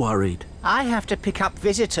still worried. I have to pick up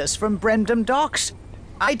visitors from Brendam Docks.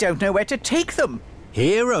 I don't know where to take them.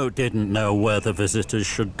 Hiro didn't know where the visitors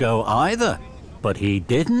should go either, but he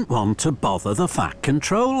didn't want to bother the Fat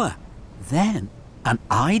Controller. Then an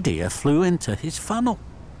idea flew into his funnel.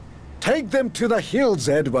 Take them to the hills,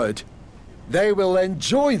 Edward. They will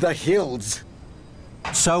enjoy the hills.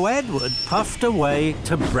 So Edward puffed away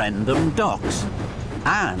to Brendam Docks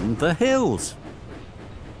and the hills.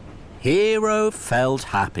 Hiro felt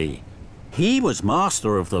happy. He was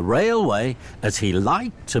master of the railway as he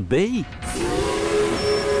liked to be.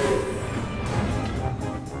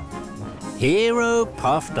 Hiro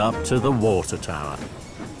puffed up to the water tower.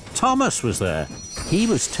 Thomas was there. He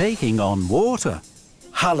was taking on water.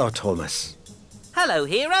 Hello, Thomas. Hello,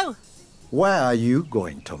 Hiro. Where are you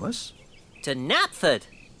going, Thomas? To Knapford.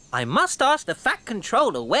 I must ask the Fat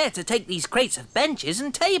Controller where to take these crates of benches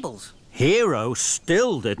and tables. Hiro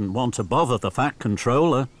still didn't want to bother the Fat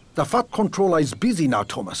Controller. The Fat Controller is busy now,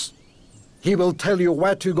 Thomas. He will tell you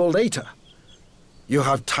where to go later. You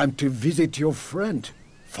have time to visit your friend,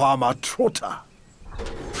 Farmer Trotter.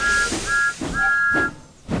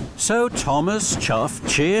 So Thomas chuffed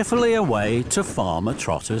cheerfully away to Farmer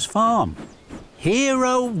Trotter's farm.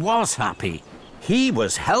 Hiro was happy. He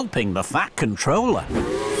was helping the Fat Controller.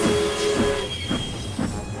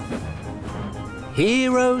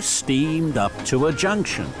 Hiro steamed up to a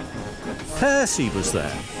junction. Percy was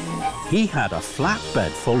there. He had a flatbed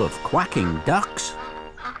full of quacking ducks.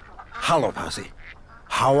 Hello, Percy.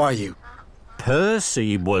 How are you?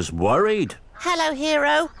 Percy was worried. Hello,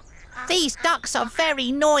 Hiro. These ducks are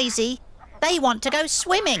very noisy. They want to go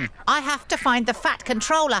swimming. I have to find the Fat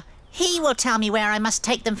Controller. He will tell me where I must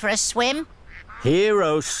take them for a swim.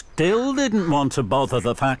 Hiro still didn't want to bother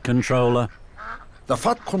the Fat Controller. The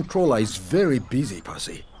Fat Controller is very busy,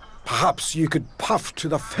 Percy. Perhaps you could puff to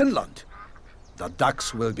the Finland. The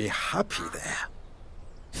ducks will be happy there.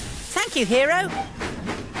 Thank you, Hiro.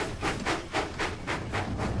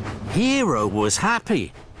 Hiro was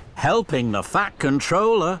happy. Helping the Fat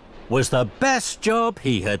Controller was the best job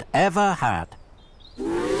he had ever had.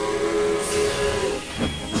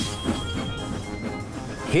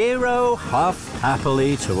 Hiro huffed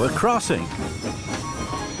happily to a crossing.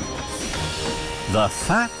 The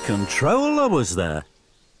Fat Controller was there.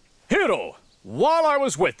 Hiro, while I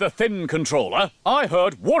was with the Thin Controller, I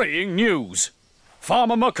heard worrying news.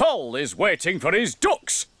 Farmer McColl is waiting for his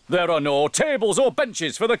ducks. There are no tables or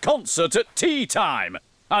benches for the concert at tea time.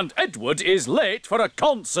 And Edward is late for a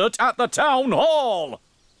concert at the town hall.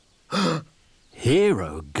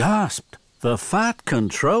 Hiro gasped. The Fat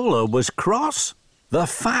Controller was cross. The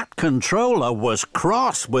Fat Controller was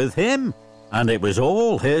cross with him. And it was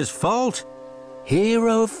all his fault.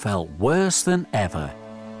 Hiro felt worse than ever.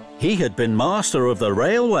 He had been master of the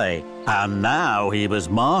railway, and now he was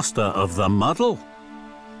master of the muddle.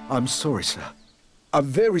 I'm sorry, sir. I'm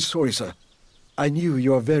very sorry, sir. I knew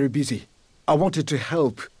you were very busy. I wanted to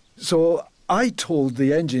help, so I told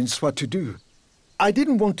the engines what to do. I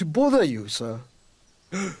didn't want to bother you, sir.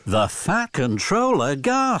 The Fat Controller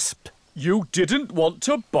gasped. You didn't want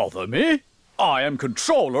to bother me? I am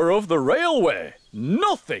controller of the railway.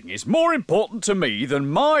 Nothing is more important to me than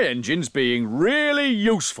my engines being really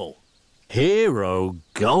useful. Hiro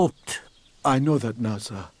gulped. I know that now,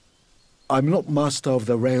 sir. I'm not master of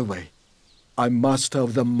the railway. I'm master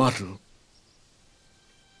of the muddle.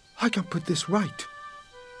 I can put this right.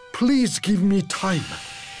 Please give me time.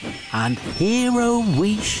 And Hiro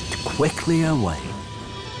wheeshed quickly away.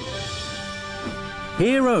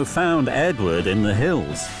 Hiro found Edward in the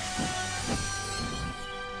hills.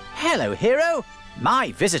 Hello, Hiro.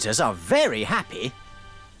 My visitors are very happy.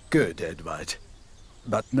 Good, Edward.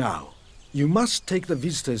 But now, you must take the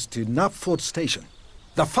visitors to Knapford Station.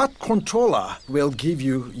 The Fat Controller will give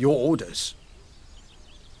you your orders.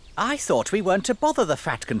 I thought we weren't to bother the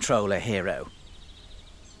Fat Controller, Hiro.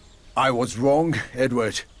 I was wrong,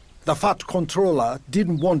 Edward. The Fat Controller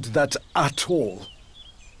didn't want that at all.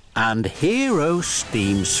 And Hiro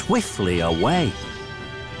steamed swiftly away.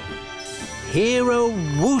 Hiro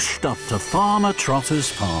whooshed up to Farmer Trotter's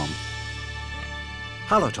farm.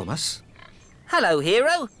 Hello, Thomas. Hello,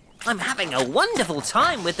 Hiro. I'm having a wonderful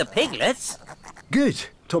time with the piglets. Good,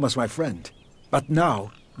 Thomas, my friend. But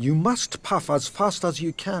now, you must puff as fast as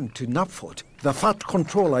you can to Knapford. The Fat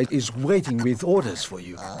Controller is waiting with orders for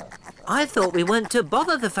you. I thought we weren't to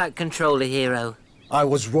bother the Fat Controller, Hiro. I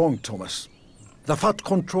was wrong, Thomas. The Fat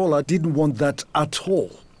Controller didn't want that at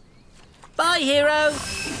all. Bye, Hiro.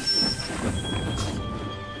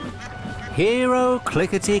 Hiro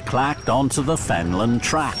clickety-clacked onto the Fenland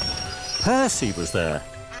track. Percy was there.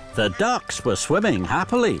 The ducks were swimming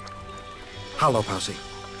happily. Hello, Percy.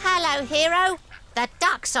 Hello, Hiro. The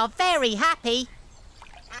ducks are very happy.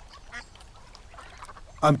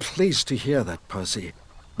 I'm pleased to hear that, Percy.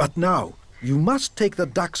 But now, you must take the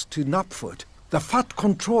ducks to Knapford. The Fat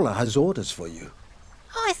Controller has orders for you.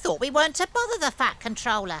 I thought we weren't to bother the Fat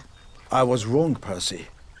Controller. I was wrong, Percy.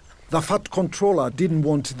 The Fat Controller didn't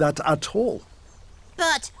want that at all.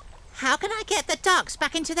 But how can I get the ducks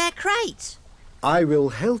back into their crates? I will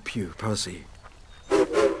help you, Percy.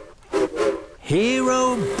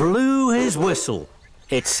 Hiro blew his whistle.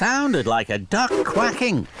 It sounded like a duck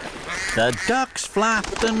quacking. The ducks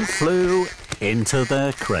flapped and flew into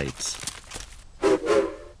their crates.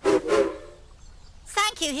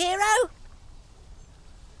 Thank you, Hiro.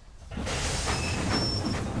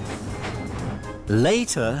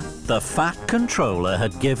 Later, the Fat Controller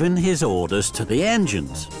had given his orders to the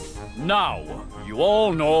engines. Now, you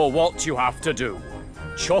all know what you have to do.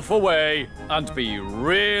 Chuff away and be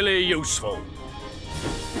really useful.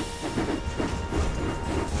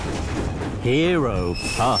 Hiro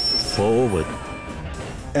puffed forward.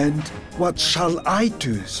 And what shall I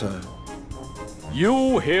do, sir?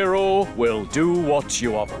 You, Hiro, will do what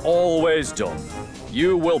you have always done.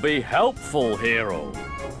 You will be helpful, Hiro.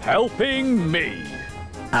 Helping me.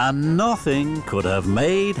 And nothing could have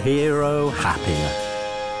made Hiro happier.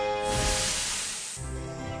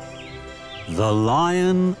 The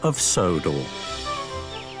Lion of Sodor.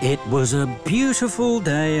 It was a beautiful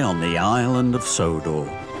day on the Island of Sodor.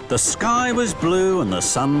 The sky was blue and the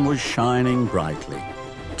sun was shining brightly.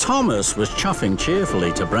 Thomas was chuffing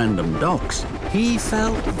cheerfully to Brendam Docks. He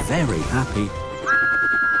felt very happy.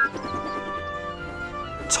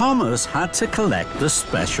 Thomas had to collect the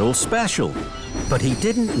special, but he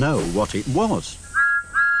didn't know what it was.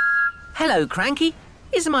 Hello, Cranky.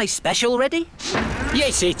 Is my special ready?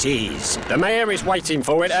 Yes, it is. The mayor is waiting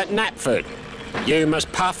for it at Knapford. You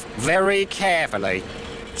must puff very carefully.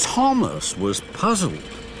 Thomas was puzzled.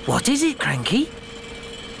 What is it, Cranky?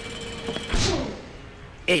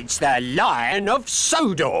 It's the Lion of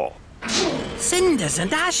Sodor. Cinders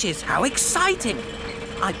and ashes, how exciting!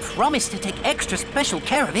 I promise to take extra special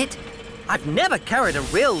care of it. I've never carried a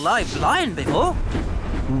real live lion before.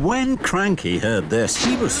 When Cranky heard this,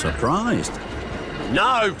 he was surprised.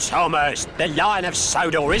 No, Thomas, the Lion of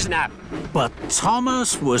Sodor isn't up. But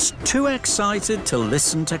Thomas was too excited to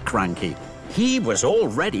listen to Cranky. He was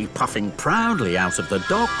already puffing proudly out of the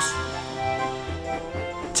docks.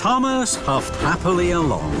 Thomas huffed happily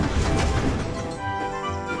along.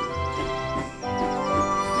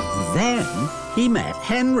 Then he met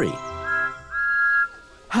Henry.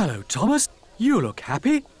 Hello, Thomas. You look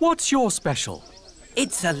happy. What's your special?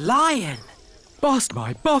 It's a lion. Bust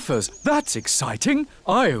my buffers. That's exciting.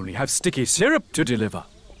 I only have sticky syrup to deliver.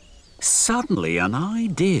 Suddenly, an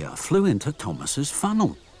idea flew into Thomas's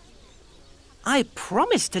funnel. I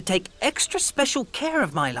promised to take extra special care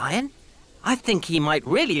of my lion. I think he might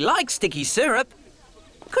really like sticky syrup.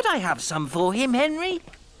 Could I have some for him, Henry?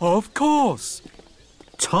 Of course.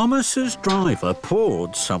 Thomas's driver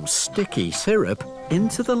poured some sticky syrup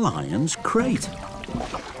into the lion's crate.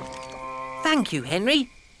 Thank you, Henry.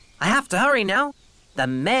 I have to hurry now. The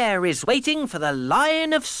mayor is waiting for the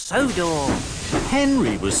Lion of Sodor.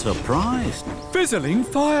 Henry was surprised. Fizzling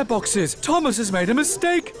fireboxes. Thomas has made a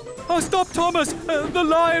mistake. Oh, stop, Thomas. The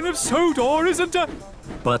Lion of Sodor isn't a...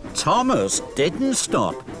 But Thomas didn't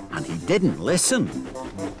stop, and he didn't listen.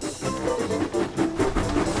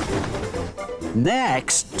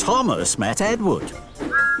 Next, Thomas met Edward.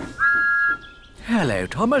 Hello,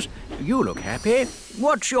 Thomas. You look happy.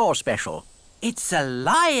 What's your special? It's a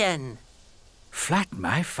lion. Flatten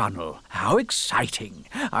my funnel. How exciting.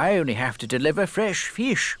 I only have to deliver fresh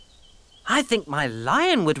fish. I think my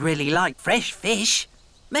lion would really like fresh fish.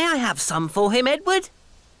 May I have some for him, Edward?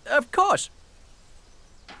 Of course.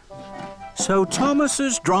 So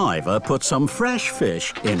Thomas's driver put some fresh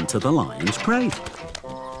fish into the lion's crate.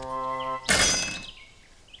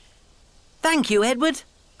 Thank you, Edward.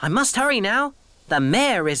 I must hurry now. The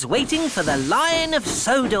mayor is waiting for the Lion of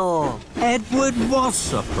Sodor. Edward was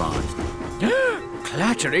surprised.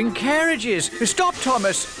 Clattering carriages. Stop,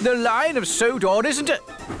 Thomas. The Lion of Sodor isn't a...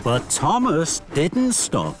 But Thomas didn't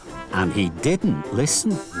stop, and he didn't listen.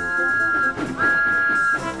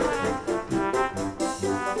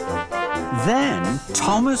 Then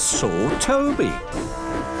Thomas saw Toby.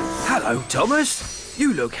 Hello, Thomas.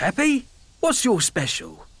 You look happy. What's your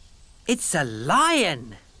special? It's a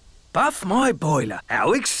lion. Buff my boiler.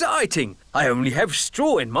 How exciting. I only have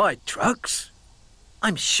straw in my trucks.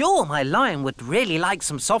 I'm sure my lion would really like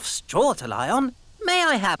some soft straw to lie on. May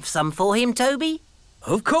I have some for him, Toby?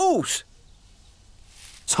 Of course.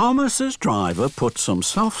 Thomas's driver put some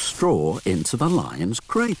soft straw into the lion's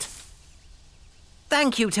crate.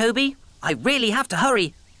 Thank you, Toby. I really have to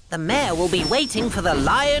hurry. The mayor will be waiting for the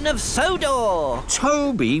Lion of Sodor.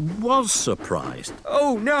 Toby was surprised.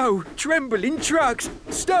 Oh, no. Trembling trucks.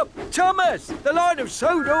 Stop. Thomas. The Lion of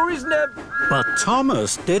Sodor isn't a... But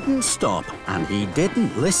Thomas didn't stop, and he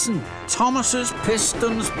didn't listen. Thomas's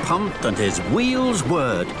pistons pumped and his wheels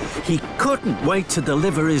whirred. He couldn't wait to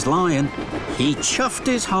deliver his lion. He chuffed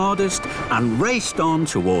his hardest and raced on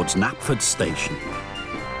towards Knapford Station.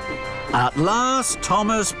 At last,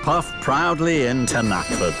 Thomas puffed proudly into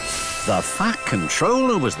Knapford. The Fat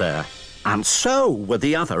Controller was there, and so were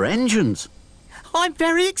the other engines. I'm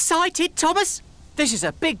very excited, Thomas. This is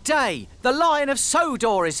a big day. The Lion of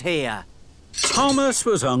Sodor is here. Thomas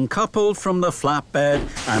was uncoupled from the flatbed,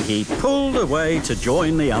 and he pulled away to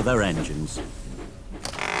join the other engines.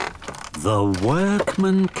 The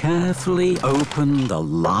workman carefully opened the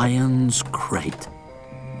lion's crate.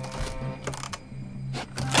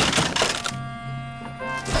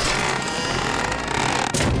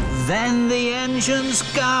 Then the engines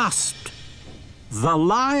gasped. The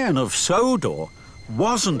Lion of Sodor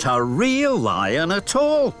wasn't a real lion at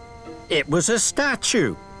all. It was a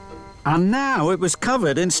statue. And now it was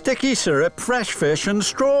covered in sticky syrup, fresh fish and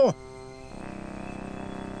straw.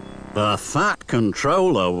 The Fat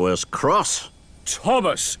Controller was cross.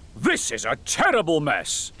 Thomas, this is a terrible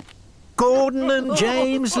mess. Gordon and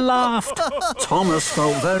James laughed. Thomas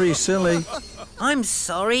felt very silly. I'm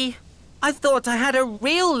sorry. I thought I had a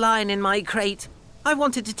real lion in my crate. I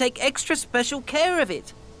wanted to take extra special care of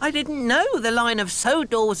it. I didn't know the Lion of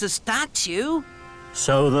Sodor was a statue.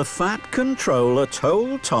 So the Fat Controller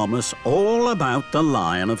told Thomas all about the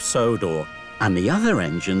Lion of Sodor, and the other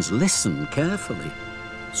engines listened carefully.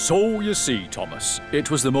 So you see, Thomas,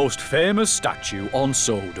 it was the most famous statue on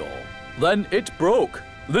Sodor. Then it broke.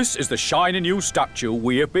 This is the shiny new statue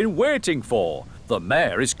we have been waiting for. The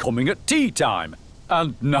mayor is coming at tea time.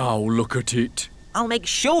 And now look at it. I'll make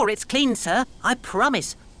sure it's clean, sir. I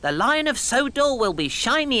promise. The Lion of Sodor will be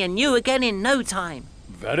shiny and new again in no time.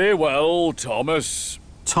 Very well, Thomas.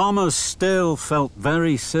 Thomas still felt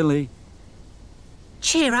very silly.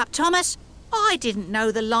 Cheer up, Thomas. I didn't know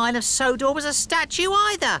the Lion of Sodor was a statue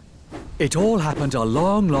either. It all happened a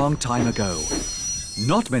long, long time ago.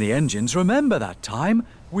 Not many engines remember that time.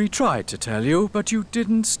 We tried to tell you, but you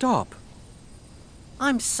didn't stop.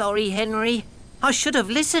 I'm sorry, Henry. I should have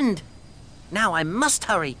listened. Now I must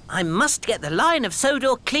hurry. I must get the Lion of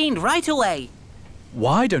Sodor cleaned right away.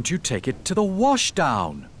 Why don't you take it to the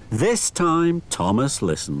washdown? This time, Thomas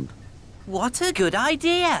listened. What a good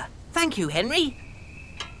idea. Thank you, Henry.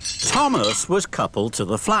 Thomas was coupled to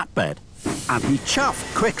the flatbed, and he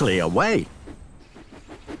chuffed quickly away.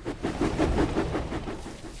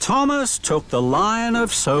 Thomas took the Lion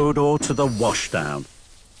of Sodor to the washdown.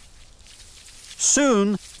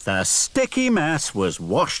 Soon, the sticky mess was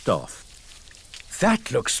washed off.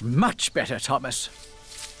 That looks much better, Thomas.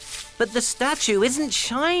 But the statue isn't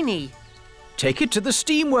shiny. Take it to the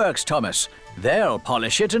steamworks, Thomas. They'll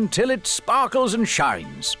polish it until it sparkles and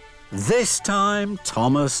shines. This time,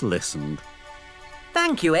 Thomas listened.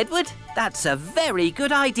 Thank you, Edward. That's a very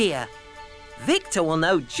good idea. Victor will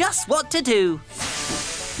know just what to do.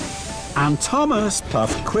 And Thomas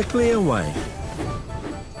puffed quickly away.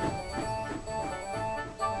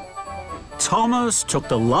 Thomas took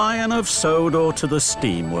the Lion of Sodor to the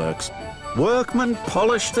steamworks, Workmen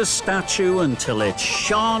polished the statue until it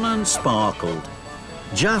shone and sparkled,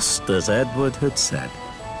 just as Edward had said.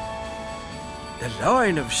 The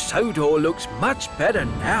Lion of Sodor looks much better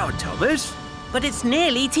now, Thomas. But it's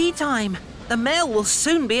nearly tea time. The mail will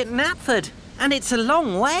soon be at Knapford, and it's a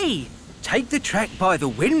long way. Take the track by the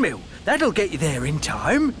windmill. That'll get you there in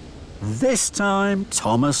time. This time,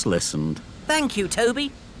 Thomas listened. Thank you,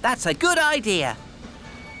 Toby. That's a good idea.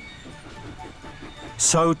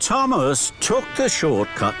 So Thomas took the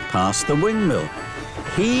shortcut past the windmill.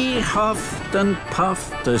 He huffed and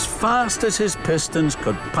puffed as fast as his pistons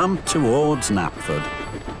could pump towards Knapford.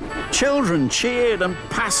 Children cheered and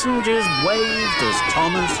passengers waved as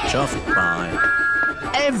Thomas chuffed by.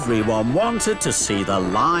 Everyone wanted to see the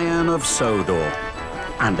Lion of Sodor,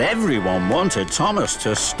 and everyone wanted Thomas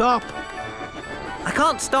to stop. I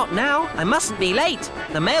can't stop now. I mustn't be late.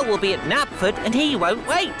 The mail will be at Knapford and he won't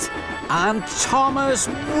wait. And Thomas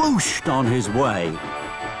whooshed on his way.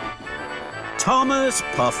 Thomas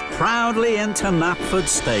puffed proudly into Knapford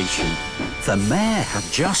Station. The mayor had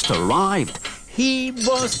just arrived. He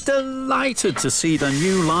was delighted to see the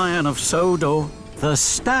new Lion of Sodor. The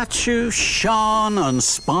statue shone and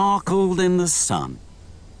sparkled in the sun.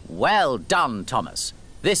 Well done, Thomas.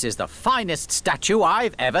 This is the finest statue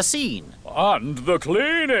I've ever seen. And the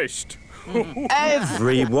cleanest.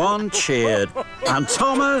 Everyone cheered, and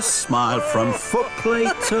Thomas smiled from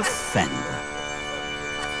footplate to fender.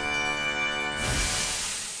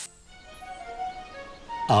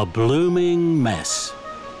 A blooming mess.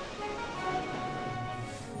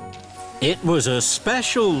 It was a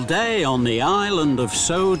special day on the Island of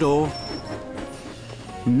Sodor.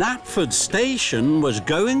 Knapford Station was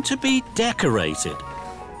going to be decorated.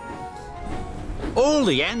 All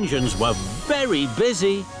the engines were very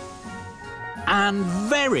busy and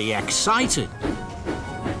very excited.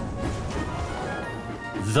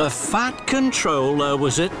 The Fat Controller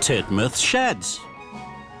was at Tidmouth Sheds.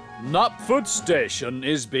 Knapford Station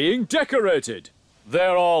is being decorated.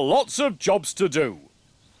 There are lots of jobs to do.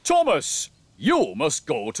 Thomas, you must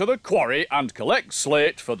go to the quarry and collect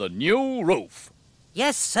slate for the new roof.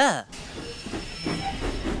 Yes, sir.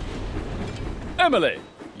 Emily,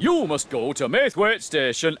 you must go to Maithwaite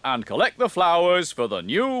Station and collect the flowers for the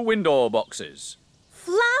new window boxes.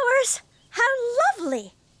 Flowers? How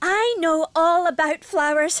lovely! I know all about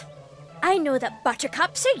flowers. I know that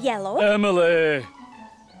buttercups are yellow. Emily!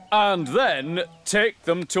 And then take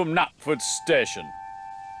them to Knapford Station.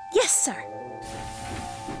 Yes, sir.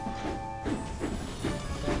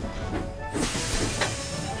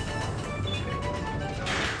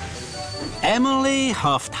 Emily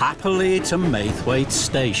huffed happily to Maithwaite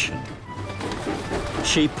Station.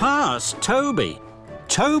 She passed Toby.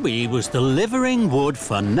 Toby was delivering wood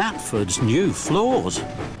for Knapford's new floors.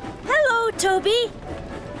 Hello, Toby.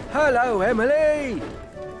 Hello, Emily.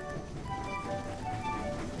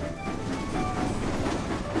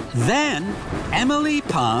 Then Emily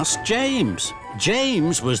passed James.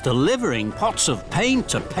 James was delivering pots of paint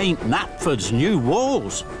to paint Knapford's new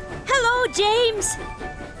walls. Hello, James.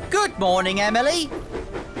 Good morning, Emily.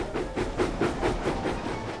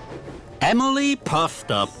 Emily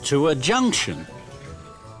puffed up to a junction.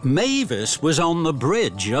 Mavis was on the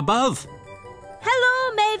bridge above.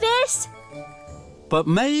 Hello, Mavis. But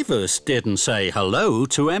Mavis didn't say hello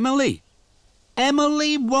to Emily.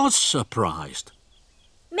 Emily was surprised.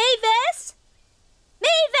 Mavis?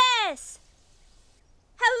 Mavis!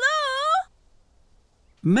 Hello?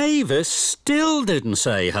 Mavis still didn't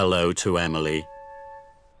say hello to Emily.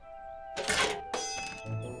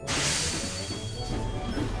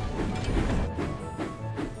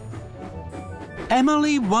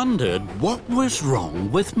 Emily wondered what was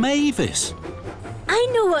wrong with Mavis. I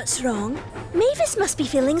know what's wrong. Mavis must be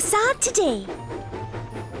feeling sad today.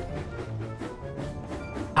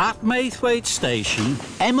 At Maithwaite Station,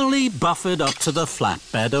 Emily buffered up to the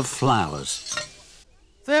flatbed of flowers.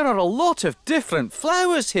 There are a lot of different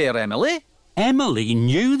flowers here, Emily. Emily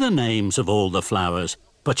knew the names of all the flowers,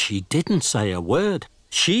 but she didn't say a word.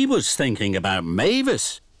 She was thinking about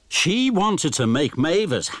Mavis. She wanted to make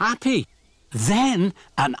Mavis happy. Then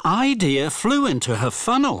an idea flew into her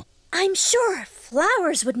funnel. I'm sure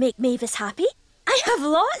flowers would make Mavis happy. I have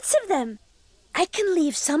lots of them. I can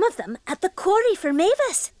leave some of them at the quarry for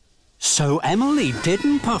Mavis. So Emily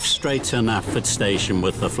didn't puff straight to Knapford Station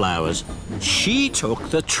with the flowers. She took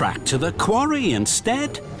the track to the quarry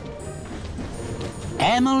instead.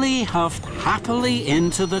 Emily huffed happily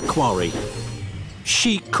into the quarry.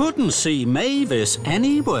 She couldn't see Mavis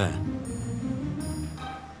anywhere.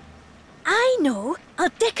 I know. I'll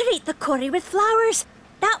decorate the quarry with flowers.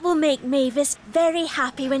 That will make Mavis very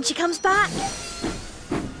happy when she comes back.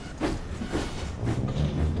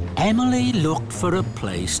 Emily looked for a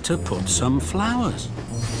place to put some flowers.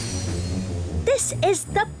 This is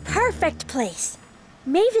the perfect place.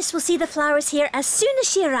 Mavis will see the flowers here as soon as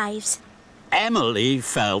she arrives. Emily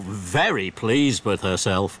felt very pleased with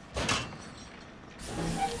herself.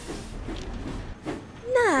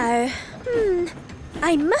 Now,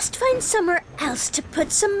 I must find somewhere else to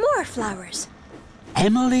put some more flowers.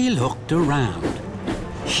 Emily looked around.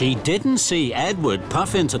 She didn't see Edward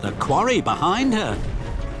puff into the quarry behind her,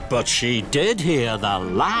 but she did hear the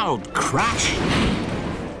loud crash.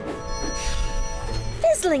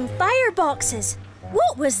 Fizzling fireboxes.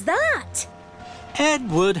 What was that?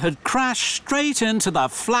 Edward had crashed straight into the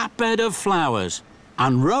flatbed of flowers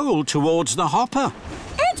and rolled towards the hopper.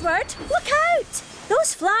 Edward, look out!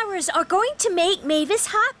 Those flowers are going to make Mavis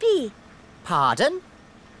happy. Pardon?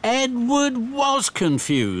 Edward was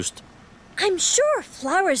confused. I'm sure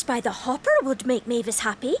flowers by the hopper would make Mavis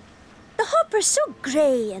happy. The hopper's so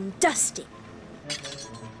grey and dusty.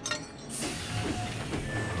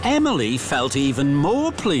 Emily felt even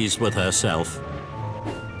more pleased with herself.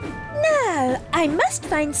 Now, I must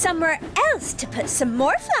find somewhere else to put some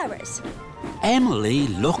more flowers. Emily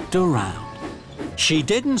looked around. She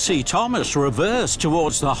didn't see Thomas reverse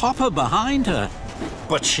towards the hopper behind her,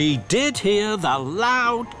 but she did hear the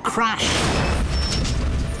loud crash.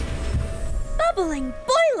 Bubbling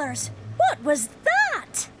boilers! What was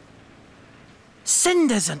that?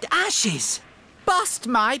 Cinders and ashes! Bust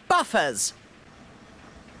my buffers!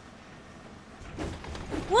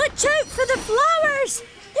 Watch out for the flowers!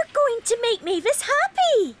 They're going to make Mavis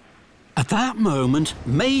happy! At that moment,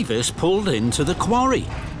 Mavis pulled into the quarry.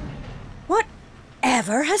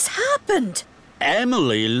 Whatever has happened?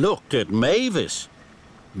 Emily looked at Mavis.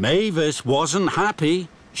 Mavis wasn't happy.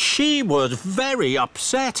 She was very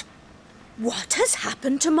upset. What has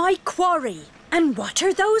happened to my quarry? And what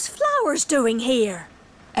are those flowers doing here?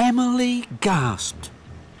 Emily gasped.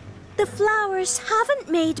 The flowers haven't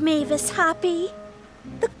made Mavis happy.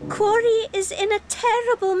 The quarry is in a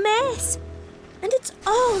terrible mess. And it's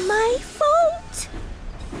all my fault.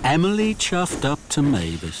 Emily chuffed up to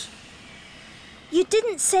Mavis. You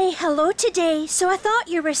didn't say hello today, so I thought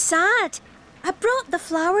you were sad. I brought the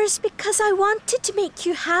flowers because I wanted to make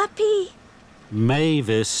you happy.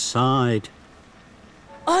 Mavis sighed.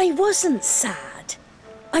 I wasn't sad.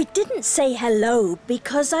 I didn't say hello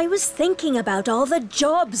because I was thinking about all the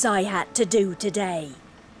jobs I had to do today.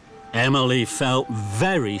 Emily felt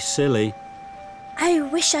very silly. I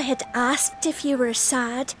wish I had asked if you were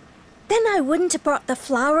sad. Then I wouldn't have brought the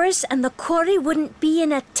flowers and the quarry wouldn't be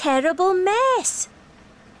in a terrible mess.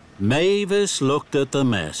 Mavis looked at the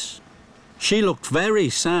mess. She looked very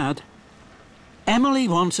sad. Emily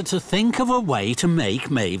wanted to think of a way to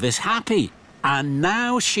make Mavis happy, and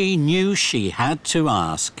now she knew she had to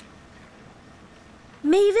ask.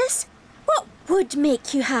 Mavis, what would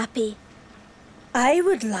make you happy? I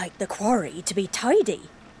would like the quarry to be tidy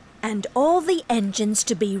and all the engines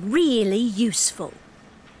to be really useful.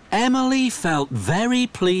 Emily felt very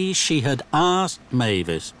pleased she had asked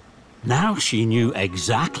Mavis. Now she knew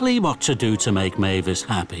exactly what to do to make Mavis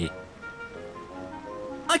happy.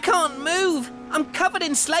 I can't move. I'm covered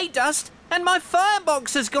in sleigh dust and my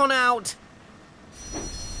firebox has gone out.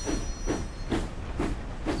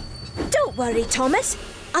 Don't worry, Thomas.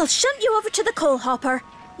 I'll shunt you over to the coal hopper.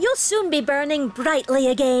 You'll soon be burning brightly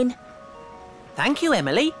again. Thank you,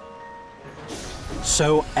 Emily.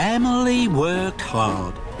 So Emily worked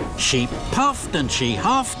hard. She puffed and she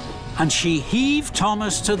huffed, and she heaved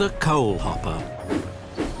Thomas to the coal hopper.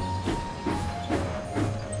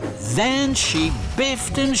 Then she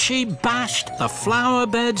biffed and she bashed the flower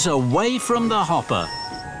beds away from the hopper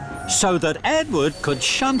so that Edward could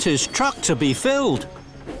shunt his truck to be filled.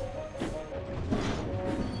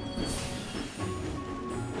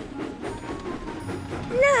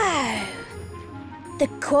 Now, the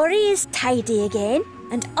quarry is tidy again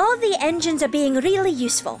and all the engines are being really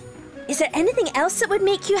useful. Is there anything else that would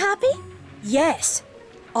make you happy? Yes.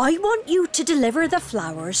 I want you to deliver the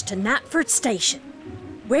flowers to Knapford Station,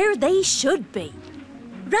 where they should be.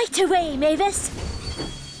 Right away, Mavis.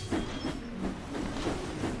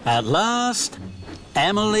 At last,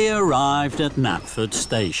 Emily arrived at Knapford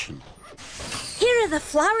Station. Here are the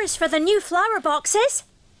flowers for the new flower boxes.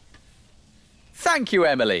 Thank you,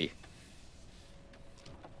 Emily.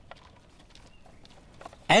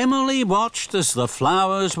 Emily watched as the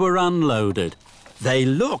flowers were unloaded. They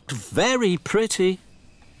looked very pretty.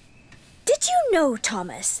 Did you know,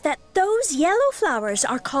 Thomas, that those yellow flowers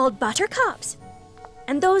are called buttercups?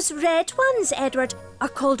 And those red ones, Edward, are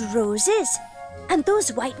called roses. And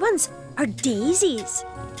those white ones are daisies.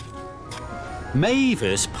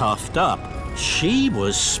 Mavis puffed up She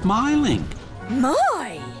was smiling.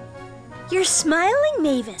 My! You're smiling,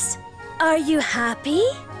 Mavis. Are you happy?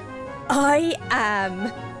 I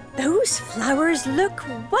am. Those flowers look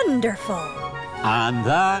wonderful. And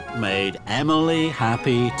that made Emily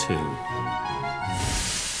happy too.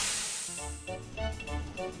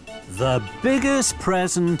 The biggest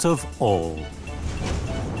present of all.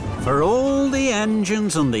 For all the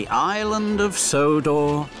engines on the island of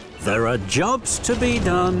Sodor, there are jobs to be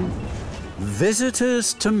done,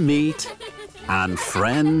 visitors to meet, and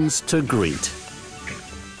friends to greet.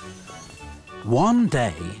 One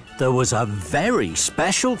day, there was a very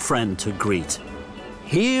special friend to greet.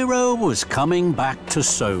 Hiro was coming back to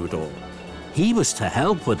Sodor. He was to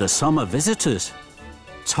help with the summer visitors.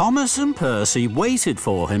 Thomas and Percy waited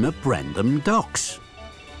for him at Brendam Docks.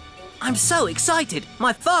 I'm so excited.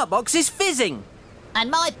 My firebox is fizzing.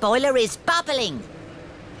 And my boiler is bubbling.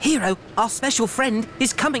 Hiro, our special friend,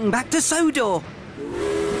 is coming back to Sodor.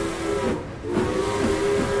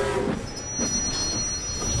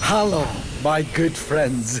 Hello, my good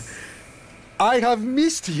friends. I have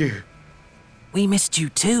missed you. We missed you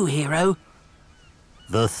too, Hiro.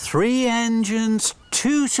 The three engines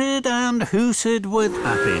tooted and hooted with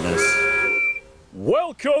happiness.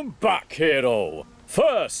 Welcome back, Hiro.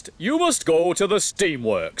 First, you must go to the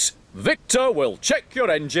steamworks. Victor will check your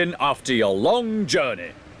engine after your long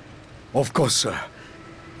journey. Of course, sir.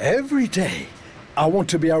 Every day, I want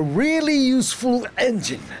to be a really useful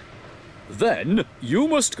engine. Then, you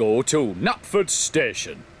must go to Knapford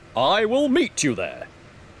Station. I will meet you there.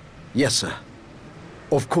 Yes, sir.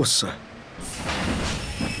 Of course, sir.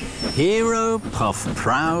 Hiro puffed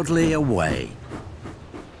proudly away.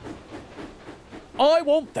 I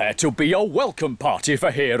want there to be a welcome party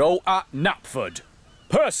for Hiro at Knapford.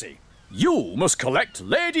 Percy, you must collect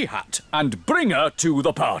Lady Hatt and bring her to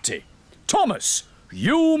the party. Thomas,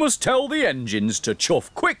 you must tell the engines to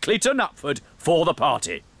chuff quickly to Knapford for the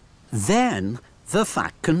party. Then the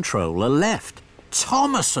Fat Controller left.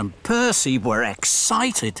 Thomas and Percy were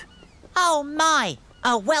excited. Oh my!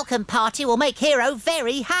 A welcome party will make Hiro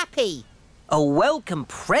very happy. A welcome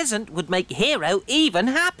present would make Hiro even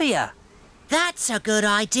happier. That's a good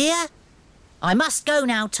idea. I must go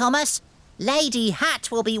now, Thomas. Lady Hatt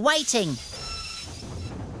will be waiting.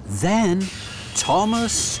 Then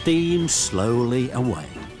Thomas steamed slowly away.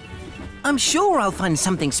 I'm sure I'll find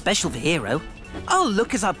something special for Hiro. I'll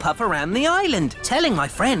look as I puff around the island, telling my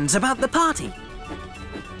friends about the party.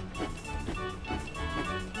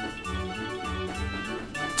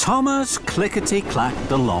 Thomas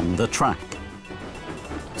clickety-clacked along the track.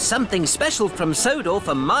 Something special from Sodor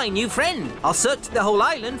for my new friend. I'll search the whole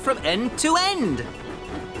island from end to end.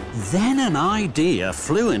 Then an idea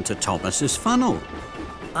flew into Thomas's funnel.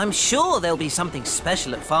 I'm sure there'll be something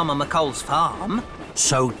special at Farmer McColl's farm.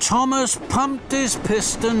 So Thomas pumped his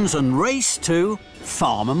pistons and raced to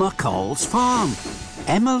Farmer McColl's farm.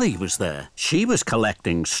 Emily was there. She was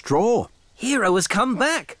collecting straw. Hiro has come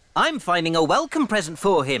back. I'm finding a welcome present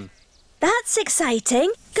for him. That's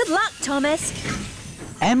exciting. Good luck, Thomas.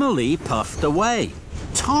 Emily puffed away.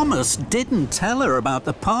 Thomas didn't tell her about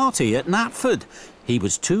the party at Knapford. He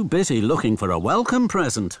was too busy looking for a welcome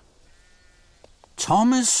present.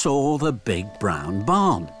 Thomas saw the big brown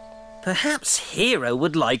barn. Perhaps Hiro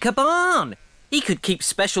would like a barn. He could keep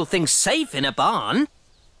special things safe in a barn.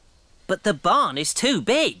 But the barn is too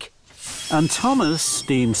big. And Thomas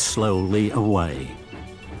steamed slowly away.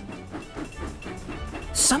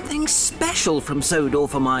 Something special from Sodor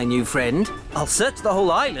for my new friend. I'll search the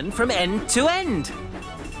whole island from end to end.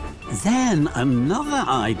 Then another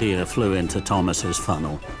idea flew into Thomas's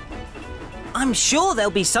funnel. I'm sure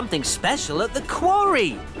there'll be something special at the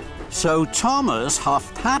quarry. So Thomas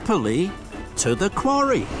huffed happily to the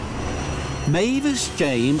quarry. Mavis,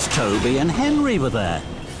 James, Toby and Henry were there.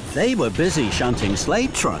 They were busy shunting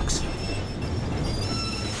slate trucks.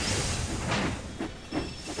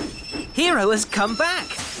 Hiro has come back.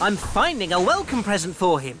 I'm finding a welcome present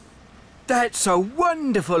for him. That's a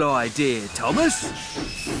wonderful idea,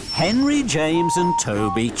 Thomas. Henry, James and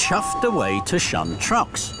Toby chuffed away to shunt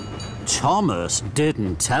trucks. Thomas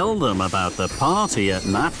didn't tell them about the party at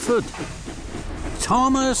Knapford.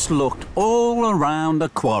 Thomas looked all around the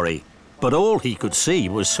quarry, but all he could see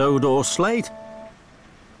was Sodor slate.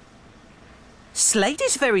 Slate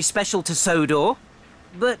is very special to Sodor,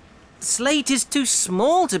 but slate is too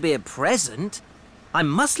small to be a present. I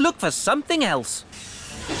must look for something else.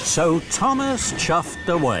 So Thomas chuffed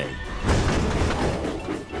away.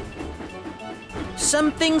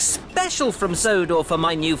 Something special from Sodor for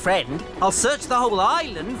my new friend. I'll search the whole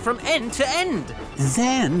island from end to end.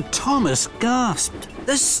 Then Thomas gasped.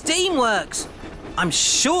 The steamworks! I'm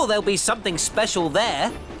sure there'll be something special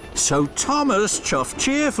there. So Thomas chuffed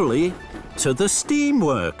cheerfully to the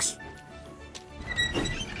steamworks.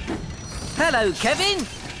 Hello, Kevin.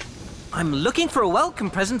 I'm looking for a welcome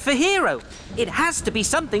present for Hiro. It has to be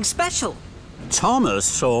something special. Thomas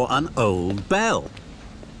saw an old bell.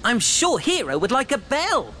 I'm sure Hiro would like a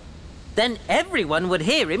bell. Then everyone would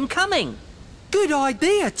hear him coming. Good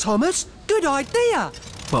idea, Thomas. Good idea.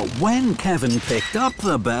 But when Kevin picked up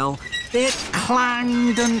the bell, it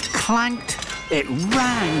clanged and clanked. It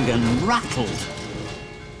rang and rattled.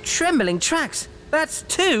 Trembling tracks. That's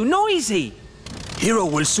too noisy. Hiro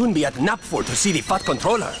will soon be at Knapford to see the fat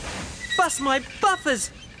controller. Bust my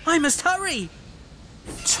buffers. I must hurry.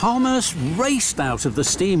 Thomas raced out of the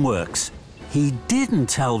steamworks. He didn't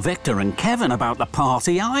tell Victor and Kevin about the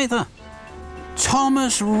party either.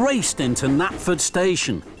 Thomas raced into Knapford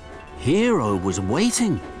Station. Hiro was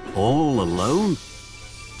waiting, all alone.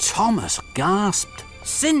 Thomas gasped.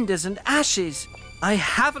 Cinders and ashes. I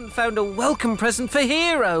haven't found a welcome present for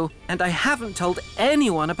Hiro, and I haven't told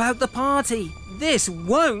anyone about the party. This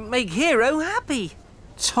won't make Hiro happy.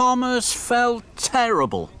 Thomas felt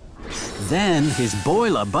terrible. Then his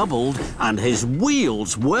boiler bubbled and his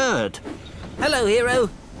wheels whirred. Hello, Hiro.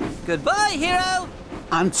 Goodbye, Hiro.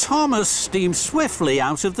 And Thomas steamed swiftly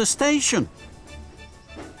out of the station.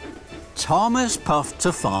 Thomas puffed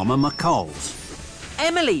to Farmer McColl's.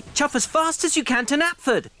 Emily, chuff as fast as you can to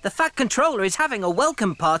Knapford. The Fat Controller is having a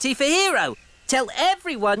welcome party for Hiro. Tell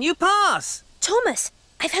everyone you pass. Thomas,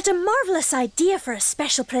 I've had a marvellous idea for a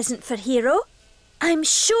special present for Hiro. I'm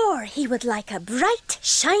sure he would like a bright,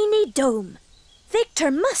 shiny dome.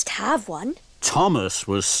 Victor must have one. Thomas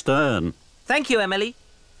was stern. Thank you, Emily.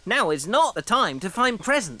 Now is not the time to find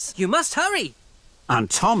presents. You must hurry. And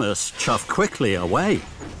Thomas chuffed quickly away.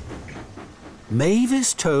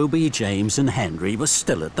 Mavis, Toby, James and Henry were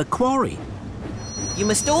still at the quarry. You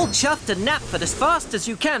must all chuff to Knapford as fast as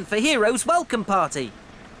you can for Hiro's welcome party.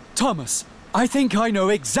 Thomas, I think I know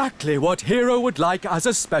exactly what Hiro would like as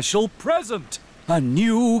a special present. A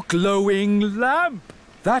new glowing lamp.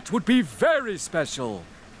 That would be very special.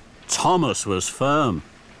 Thomas was firm.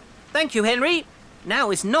 Thank you, Henry.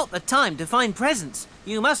 Now is not the time to find presents.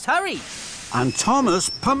 You must hurry. And Thomas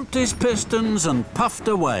pumped his pistons and puffed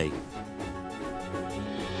away.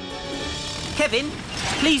 Kevin,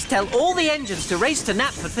 please tell all the engines to race to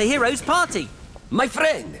Knapford for Hiro's party. My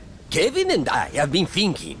friend, Kevin and I have been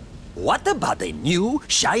thinking, what about a new,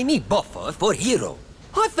 shiny buffer for Hiro?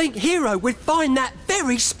 I think Hiro would find that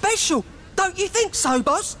very special. Don't you think so,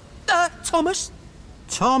 boss? Thomas?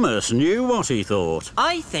 Thomas knew what he thought.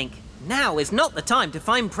 I think now is not the time to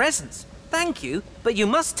find presents. Thank you, but you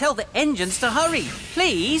must tell the engines to hurry,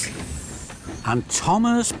 please. And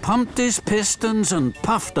Thomas pumped his pistons and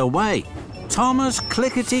puffed away. Thomas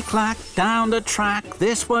clickety-clacked down the track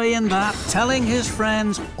this way and that, telling his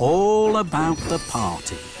friends all about the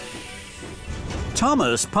party.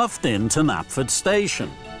 Thomas puffed into Knapford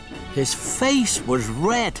Station. His face was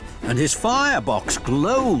red and his firebox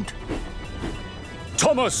glowed.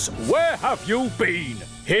 Thomas, where have you been?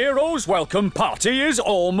 Hiro's welcome party is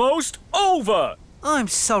almost over. I'm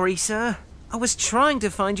sorry, sir. I was trying to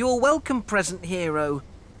find you a welcome present, Hiro.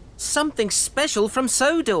 Something special from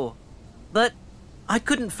Sodor. But I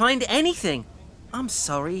couldn't find anything. I'm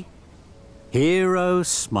sorry. Hiro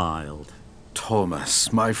smiled.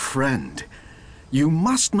 Thomas, my friend, you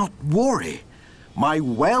must not worry. My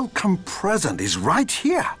welcome present is right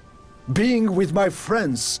here. Being with my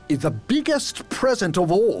friends is the biggest present of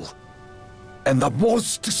all. And the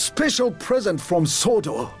most special present from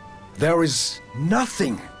Sodor. There is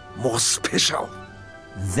nothing more special.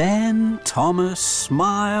 Then Thomas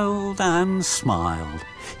smiled and smiled.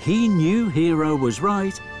 He knew Hiro was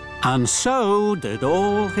right, and so did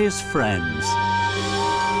all his friends.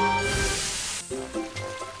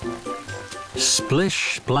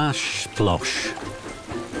 Splish, splash, splosh.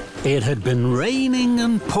 It had been raining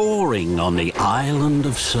and pouring on the Island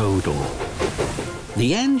of Sodor.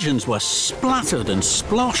 The engines were splattered and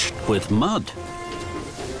sploshed with mud.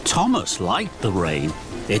 Thomas liked the rain.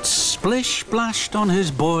 It splish-splashed on his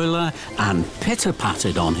boiler and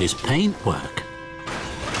pitter-pattered on his paintwork.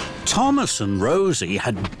 Thomas and Rosie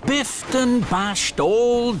had biffed and bashed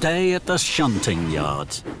all day at the shunting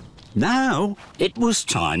yards. Now it was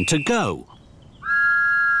time to go.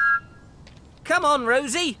 Come on,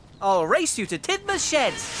 Rosie. I'll race you to Tidmouth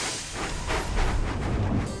Sheds.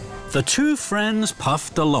 The two friends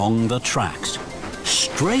puffed along the tracks,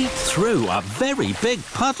 straight through a very big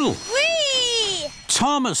puddle. Whee!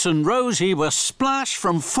 Thomas and Rosie were splashed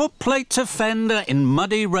from footplate to fender in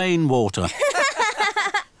muddy rainwater.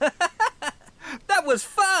 That was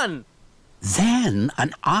fun. Then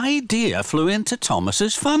an idea flew into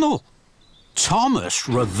Thomas's funnel. Thomas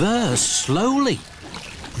reversed slowly.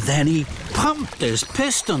 Then he pumped his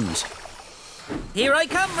pistons. Here I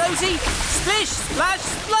come, Rosie! Splish, splash,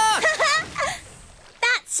 splosh!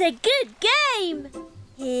 That's a good game!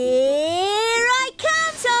 Here I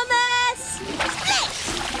come, Thomas! Splish,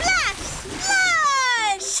 splash,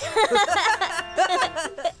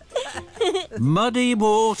 splash! Muddy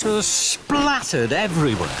water splattered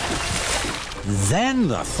everywhere. Then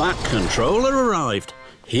the Fat Controller arrived.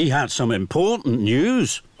 He had some important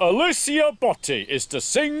news. Alicia Botti is to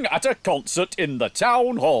sing at a concert in the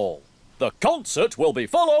town hall. The concert will be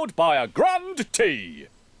followed by a grand tea.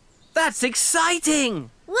 That's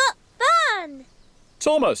exciting! What fun!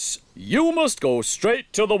 Thomas, you must go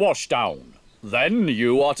straight to the washdown. Then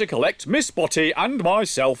you are to collect Miss Botti and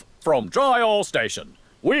myself from Dryall Station.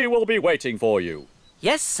 We will be waiting for you.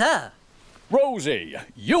 Yes, sir. Rosie,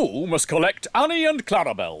 you must collect Annie and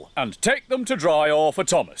Clarabelle and take them to Dryall for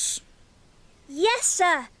Thomas. Yes,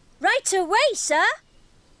 sir. Right away, sir.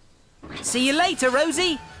 See you later,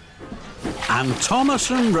 Rosie. And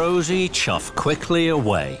Thomas and Rosie chuffed quickly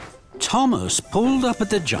away. Thomas pulled up at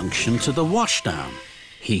the junction to the washdown.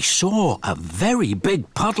 He saw a very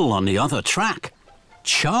big puddle on the other track.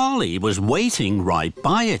 Charlie was waiting right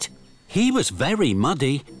by it. He was very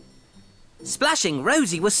muddy. Splashing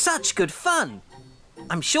Rosie was such good fun.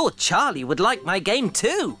 I'm sure Charlie would like my game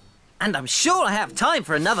too. And I'm sure I have time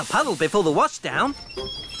for another puddle before the washdown.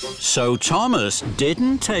 So Thomas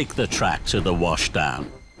didn't take the track to the washdown.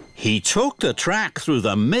 He took the track through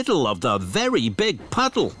the middle of the very big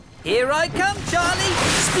puddle. Here I come, Charlie!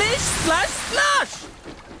 Splish, splash, splash!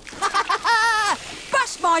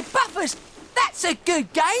 Bust my buffers! That's a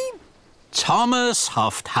good game! Thomas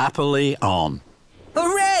huffed happily on.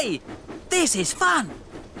 Hooray! This is fun!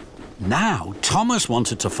 Now Thomas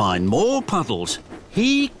wanted to find more puddles.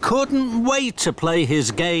 He couldn't wait to play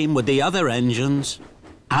his game with the other engines.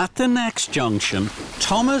 At the next junction,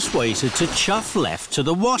 Thomas waited to chuff left to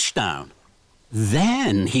the washdown.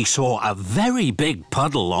 Then he saw a very big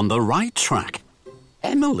puddle on the right track.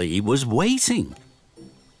 Emily was waiting.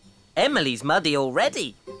 Emily's muddy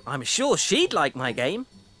already. I'm sure she'd like my game.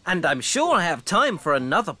 And I'm sure I have time for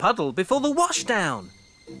another puddle before the washdown.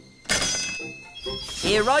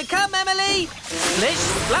 Here I come, Emily! Splish,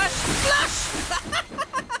 splash, splash!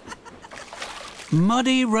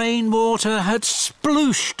 Muddy rainwater had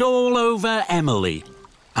splooshed all over Emily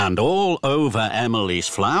and all over Emily's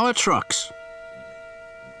flower trucks.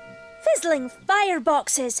 Fizzling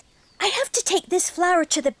fireboxes! I have to take this flour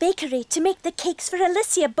to the bakery to make the cakes for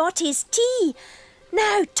Alicia Botti's tea.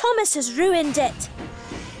 Now Thomas has ruined it.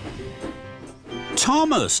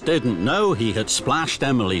 Thomas didn't know he had splashed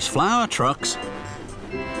Emily's flower trucks.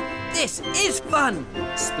 This is fun!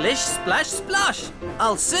 Splish, splash, splosh!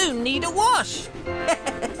 I'll soon need a wash!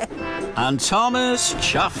 And Thomas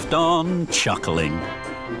chuffed on, chuckling.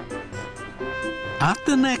 At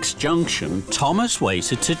the next junction, Thomas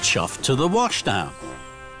waited to chuff to the washdown.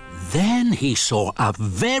 Then he saw a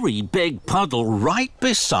very big puddle right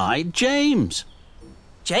beside James.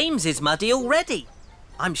 James is muddy already.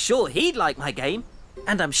 I'm sure he'd like my game.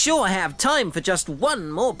 And I'm sure I have time for just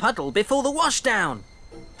one more puddle before the washdown.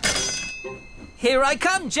 Here I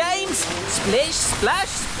come, James! Splish, splash,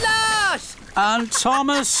 splash! And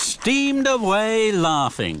Thomas steamed away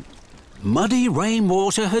laughing. Muddy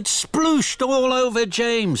rainwater had splooshed all over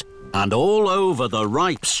James and all over the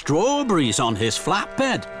ripe strawberries on his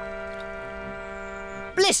flatbed.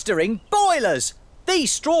 Blistering boilers!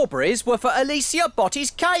 These strawberries were for Alicia Botti's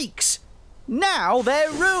cakes. Now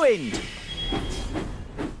they're ruined.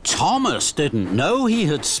 Thomas didn't know he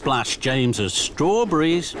had splashed James's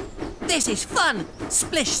strawberries. This is fun!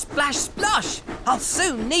 Splish, splash, splosh! I'll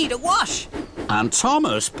soon need a wash! And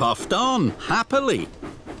Thomas puffed on, happily.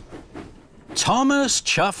 Thomas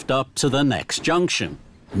chuffed up to the next junction.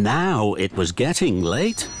 Now it was getting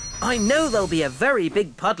late. I know there'll be a very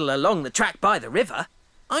big puddle along the track by the river.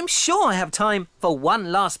 I'm sure I have time for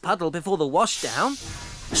one last puddle before the washdown.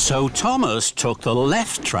 So Thomas took the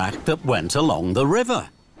left track that went along the river.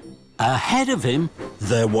 Ahead of him,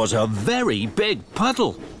 there was a very big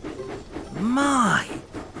puddle. My!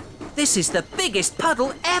 This is the biggest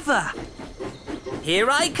puddle ever! Here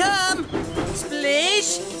I come! Splish,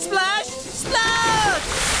 splash,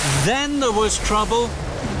 splash! Then there was trouble.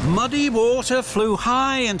 Muddy water flew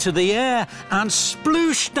high into the air and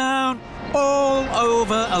splooshed down all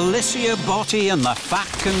over Alicia Botti and the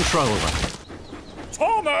Fat Controller.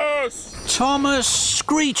 Thomas! Thomas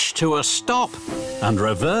screeched to a stop and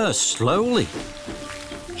reversed slowly.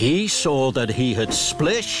 He saw that he had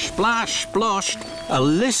Splish, Splash, Splosh,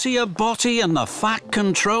 Alicia Botty and the Fat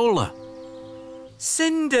Controller.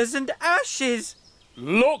 Cinders and ashes.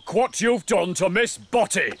 Look what you've done to Miss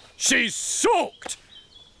Botty. She's soaked.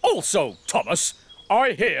 Also, Thomas,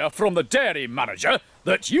 I hear from the dairy manager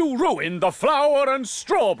that you ruined the flour and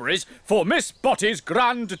strawberries for Miss Botty's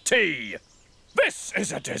grand tea. This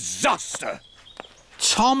is a disaster.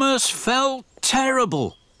 Thomas felt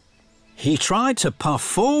terrible. He tried to puff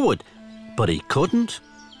forward, but he couldn't.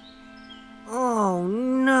 Oh,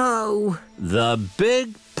 no. The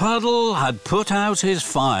big puddle had put out his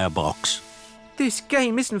firebox. This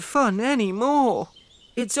game isn't fun anymore.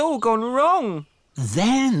 It's all gone wrong.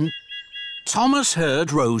 Then Thomas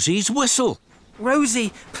heard Rosie's whistle.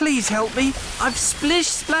 Rosie, please help me. I've Splish,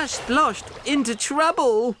 Splash, Splashed into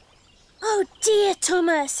trouble. Oh dear,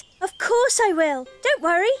 Thomas. Of course I will. Don't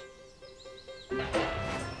worry.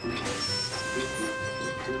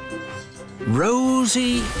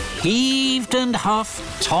 Rosie heaved and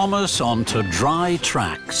huffed Thomas onto dry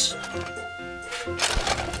tracks.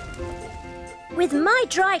 With my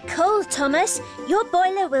dry coal, Thomas, your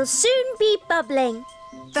boiler will soon be bubbling.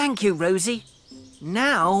 Thank you, Rosie.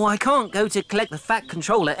 Now I can't go to collect the Fat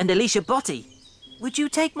Controller and Alicia Botty. Would you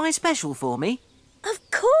take my special for me? Of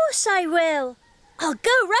course I will. I'll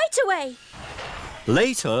go right away.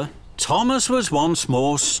 Later, Thomas was once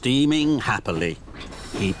more steaming happily.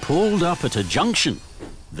 He pulled up at a junction.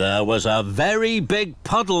 There was a very big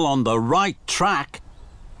puddle on the right track.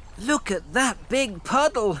 Look at that big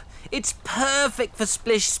puddle. It's perfect for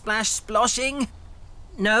Splish, Splash, Sploshing.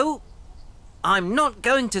 No, I'm not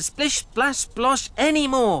going to Splish, Splash, Splosh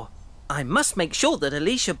anymore. I must make sure that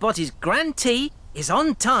Alicia Botty's grand tea is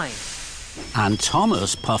on time. And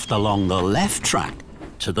Thomas puffed along the left track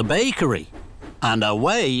to the bakery and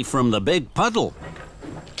away from the big puddle.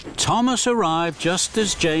 Thomas arrived just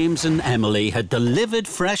as James and Emily had delivered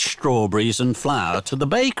fresh strawberries and flour to the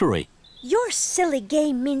bakery. Your silly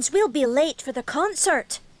game means we'll be late for the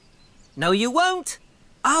concert. No, you won't.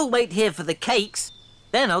 I'll wait here for the cakes,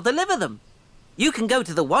 then I'll deliver them. You can go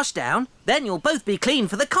to the washdown, then you'll both be clean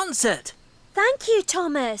for the concert. Thank you,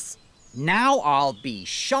 Thomas. Now I'll be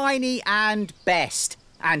shiny and best,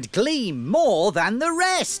 and gleam more than the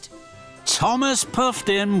rest. Thomas puffed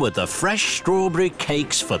in with the fresh strawberry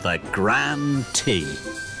cakes for the grand tea.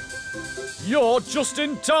 You're just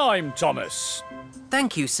in time, Thomas.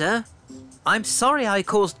 Thank you, sir. I'm sorry I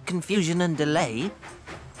caused confusion and delay.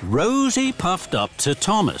 Rosie puffed up to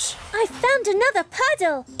Thomas. I found another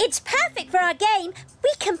puddle. It's perfect for our game.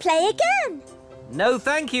 We can play again. No,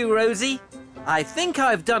 thank you, Rosie. I think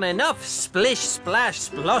I've done enough Splish, Splash,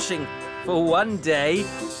 Sploshing for one day.